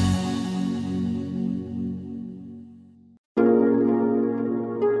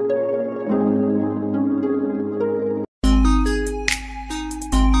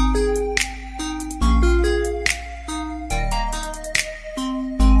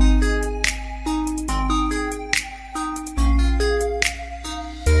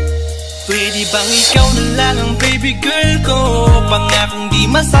 Pwede bang ikaw na lang ang baby girl ko? Pangakong di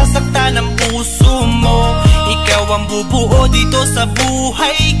masasaktan ang puso mo. Ikaw ang bubuo dito sa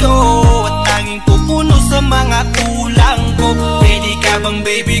buhay ko at tanging pupuno sa mga kulang ko. Pwede ka bang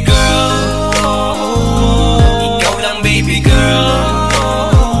baby girl? Ikaw lang baby girl.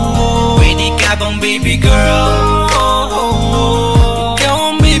 Pwede ka bang baby girl? Ikaw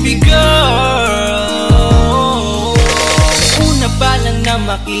ang baby girl. Una pa lang na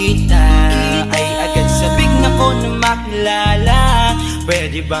makita ay agad sabik na ko na makilala.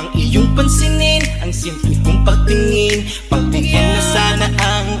 Pwede bang iyong pansinin ang simple kong pagtingin? Pagbigyan na sana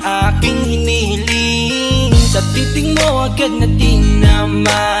ang aking hinihiling. Sa titing mo agad na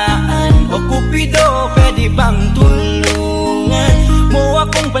tinamaan. O Cupido, pwede bang tulungan mo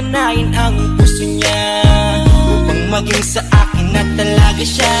akong banayin ang puso niya upang maging sa akin na talaga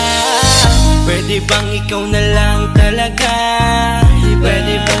siya? Pwede bang ikaw na lang talaga?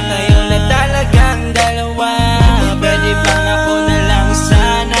 Pwede bang tayo na talagang dalawa? Pwede bang ako na lang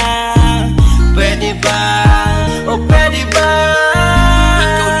sana? Pwede ba? O pwede ba?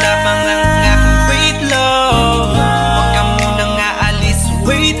 Ikaw lamang ang aking wait love. Huwag ka munang aalis,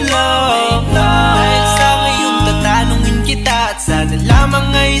 wait love. Dahil sa ngayon tatanungin kita at sana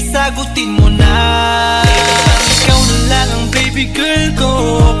lamang ay sagutin mo na. Ikaw na lang ang baby girl ko.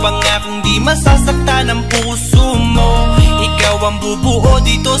 Pangakong di masasaktan ang puso mo. Ikaw ang bubuo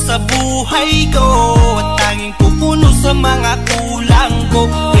dito sa buhay ko at tanging pupuno sa mga kulang ko.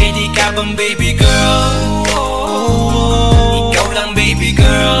 Pwede ka bang baby girl? Ikaw lang baby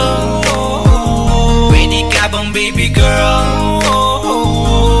girl. Pwede ka bang baby girl?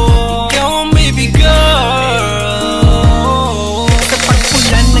 Ikaw ang baby girl. Sa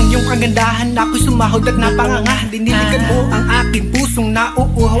pagpulan ng iyong kagandahan ako'y sumahod at napanganga. Diniligan mo ang aking pusong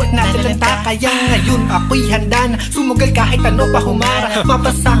nauuhaw at natalanta. Kaya ngayon ako'y handa na sumugal kahit ano pa humara.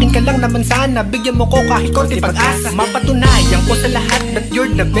 Mapasakin ka lang naman sana, bigyan mo ko kahit konti pag-asa. Mapatunayan ko sa lahat that you're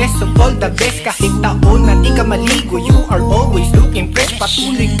the best of all the best. Kahit taon na di ka maligo, you are always looking fresh.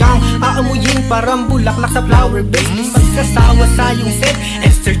 Patuloy kang aamuyin parang bulaklak sa flower base. Di magsasawa sa iyong scent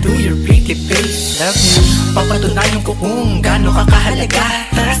and stare to your pretty face. Love you, papatunayan ko kung gaano ka kahalaga.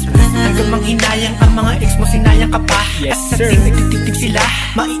 Trust me, hanggang manghinayang ang mga ex mo, sinayang ka pa. Yes sir, at nagtitig sila,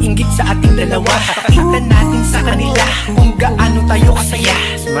 maiinggit sa ating dalawa. Pakita natin sa kanila kung gaano tayo kasaya.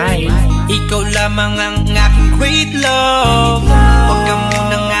 Smile. Ikaw lamang ang aking great love. Huwag ka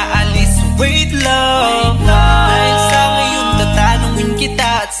munang aalis, wait love. Dahil sa ngayon tatanungin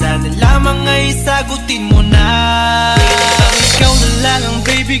kita at sana lamang ay sagutin mo na. Ikaw na lang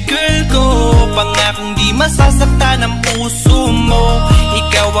baby girl ko. Pangakong di masasaktan ang puso mo.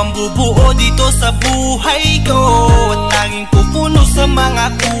 Ikaw ang bubuo dito sa buhay ko, at tanging pupuno sa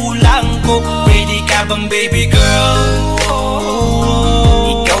mga kulang ko. Ready ka bang baby girl?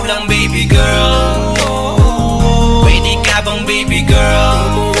 Ikaw lang baby girl. Ready ka bang baby girl?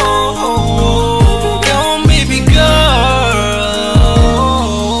 Ikaw ang baby girl.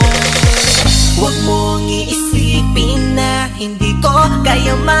 Huwag mong iisipin na hindi ko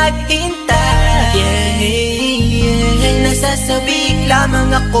kaya maghintay. Nasasabik lamang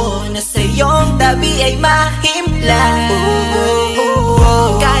ako na sa iyong tabi ay mahimpla.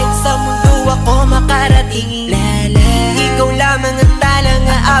 Kahit sa mundo ako makarating, ikaw lamang ang talang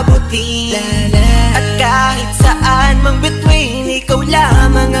aabutin. At kahit saan mang between, ikaw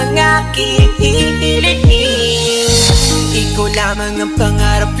lamang ang aking hihilihin. Ikaw lamang ang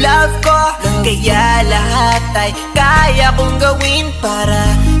pangarap love ko, kaya lahat ay kaya kong gawin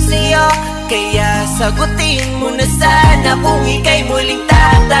para sa'yo. Kaya sagutin mo na sana kung ika'y muling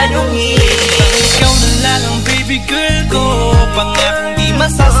tatanungin. Ikaw na lang ang baby girl ko. Pangakong di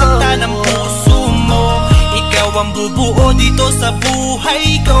masasaktan ang puso mo. Ikaw ang bubuo dito sa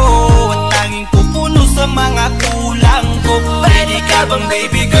buhay ko, at tanging pupuno sa mga kulang ko. Ready ka bang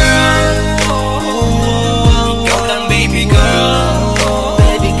baby girl? Ikaw lang baby girl.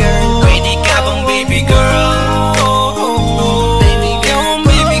 Baby girl. Ready ka bang baby girl? Ikaw ang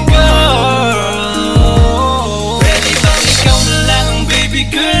baby girl. Ready bang ikaw na lang ang baby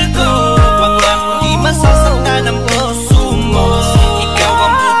girl ko? Pangakong di masasaktan ang puso mo. Ikaw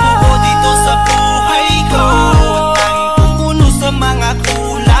ang bubuo dito sa buhay ko, at tanging pupuno sa mga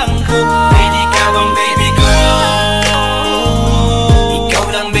kulang ko. Ready ka bang baby girl? Ikaw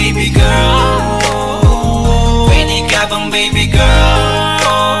lang baby girl. Ready ka bang baby girl?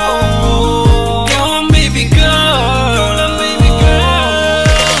 Ikaw ang baby girl. Ikaw lang baby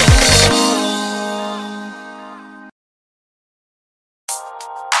girl.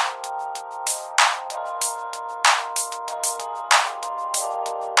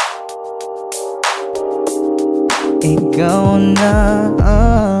 Ikaw na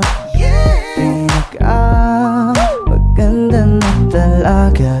ang maganda na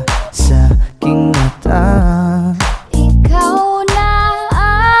talaga sa aking mata. Ikaw na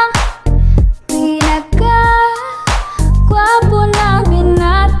ang pinaka-gwapo na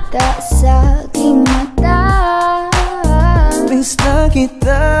binata sa aking mata. Miss na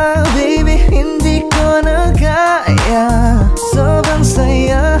kita, baby, hindi ko na kaya. Sobrang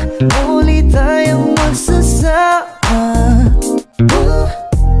saya, muli tayong magsasama.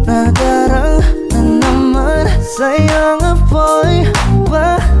 Nadarang na naman sa'yong apoy.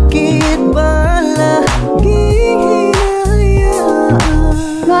 Bakit ba laging hinahayaan?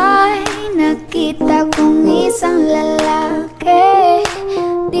 May nakita kong isang lalaki,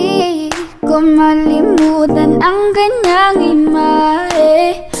 di ko malimutan ang kanyang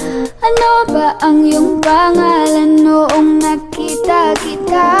imahe. Ano ba ang iyong pangalan noong nakita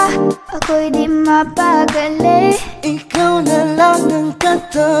kita? Ako'y di mapagali. Ikaw na lang ang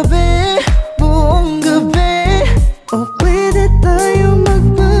katabi buong gabi. O pwede tayo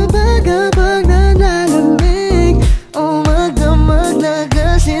magbabaga pag nalalamig, o magdamag na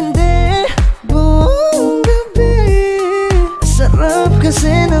gasindi buong gabi. Sarap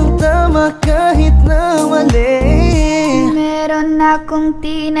kasi ng tama kahit na mali. Meron akong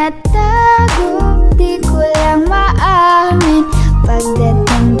tinatago, di ko lang maamin.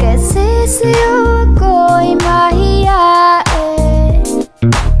 Pagdating kasi sa'yo ako'y mahiyain.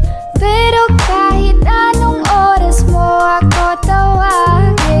 Pero kahit anong oras mo ako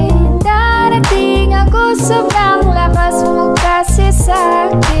tawagin, darating ako, sobrang lakas mo kasi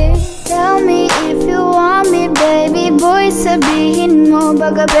sa'kin. Tell me if you want me, baby boy, sabihin mo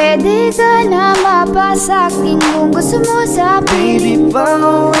baga pwede ka na mapasakin kung gusto mo sa Baby, piling ko.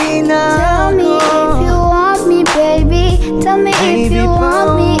 pauwi na Tell me if you want me, baby. Tell me if you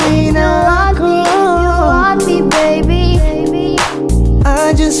want me, if you want me, if you want me, baby.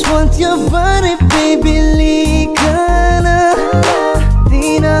 I just want your body, baby, lika na.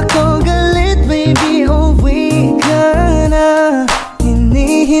 Di na ko galit, baby, uwi ka na.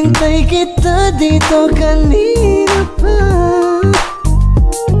 Hinihintay kita dito kanina pa.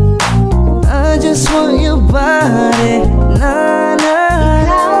 I just want your body, na na.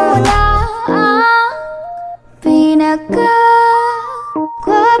 Ikaw na ang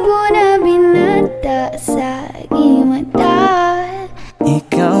pinaka-gwapo na binata sa aking mata.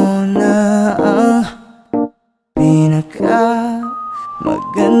 Ikaw na ang pinaka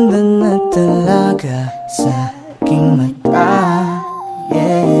maganda na talaga sa aking mata.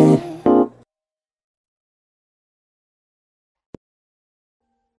 Yeah.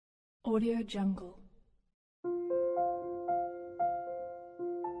 Audio Jungle.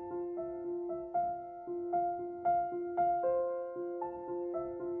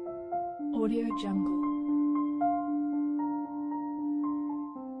 Audio Jungle.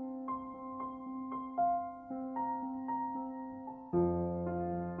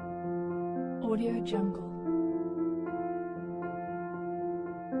 Audio Jungle.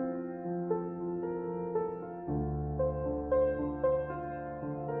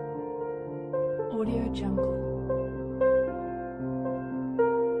 Audio Jungle.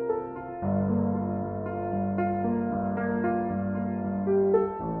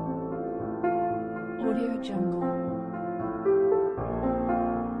 Audio Jungle.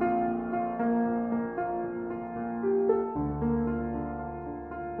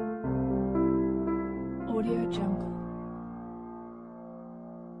 Audio Jungle. Audio Jungle.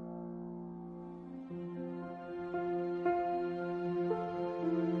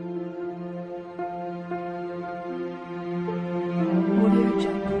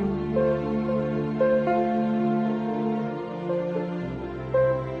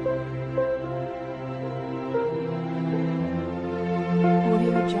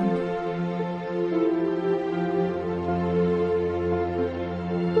 Audio Jungle. Audio Jungle.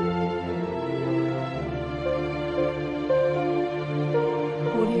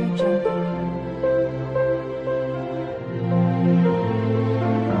 Audio Jungle.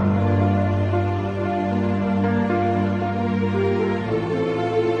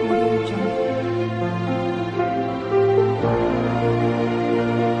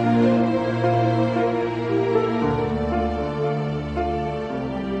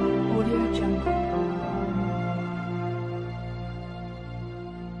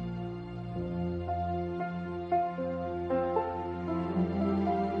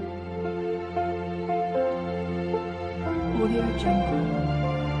 Audio Jungle. Audio Jungle.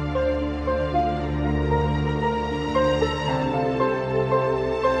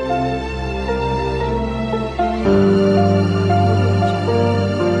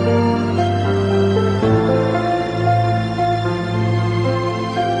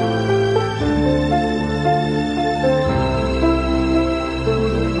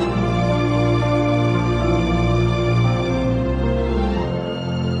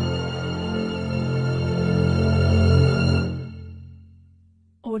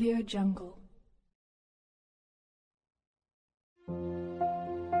 Audio Jungle.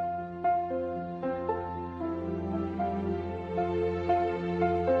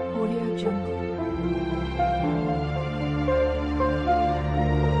 Audio Jungle.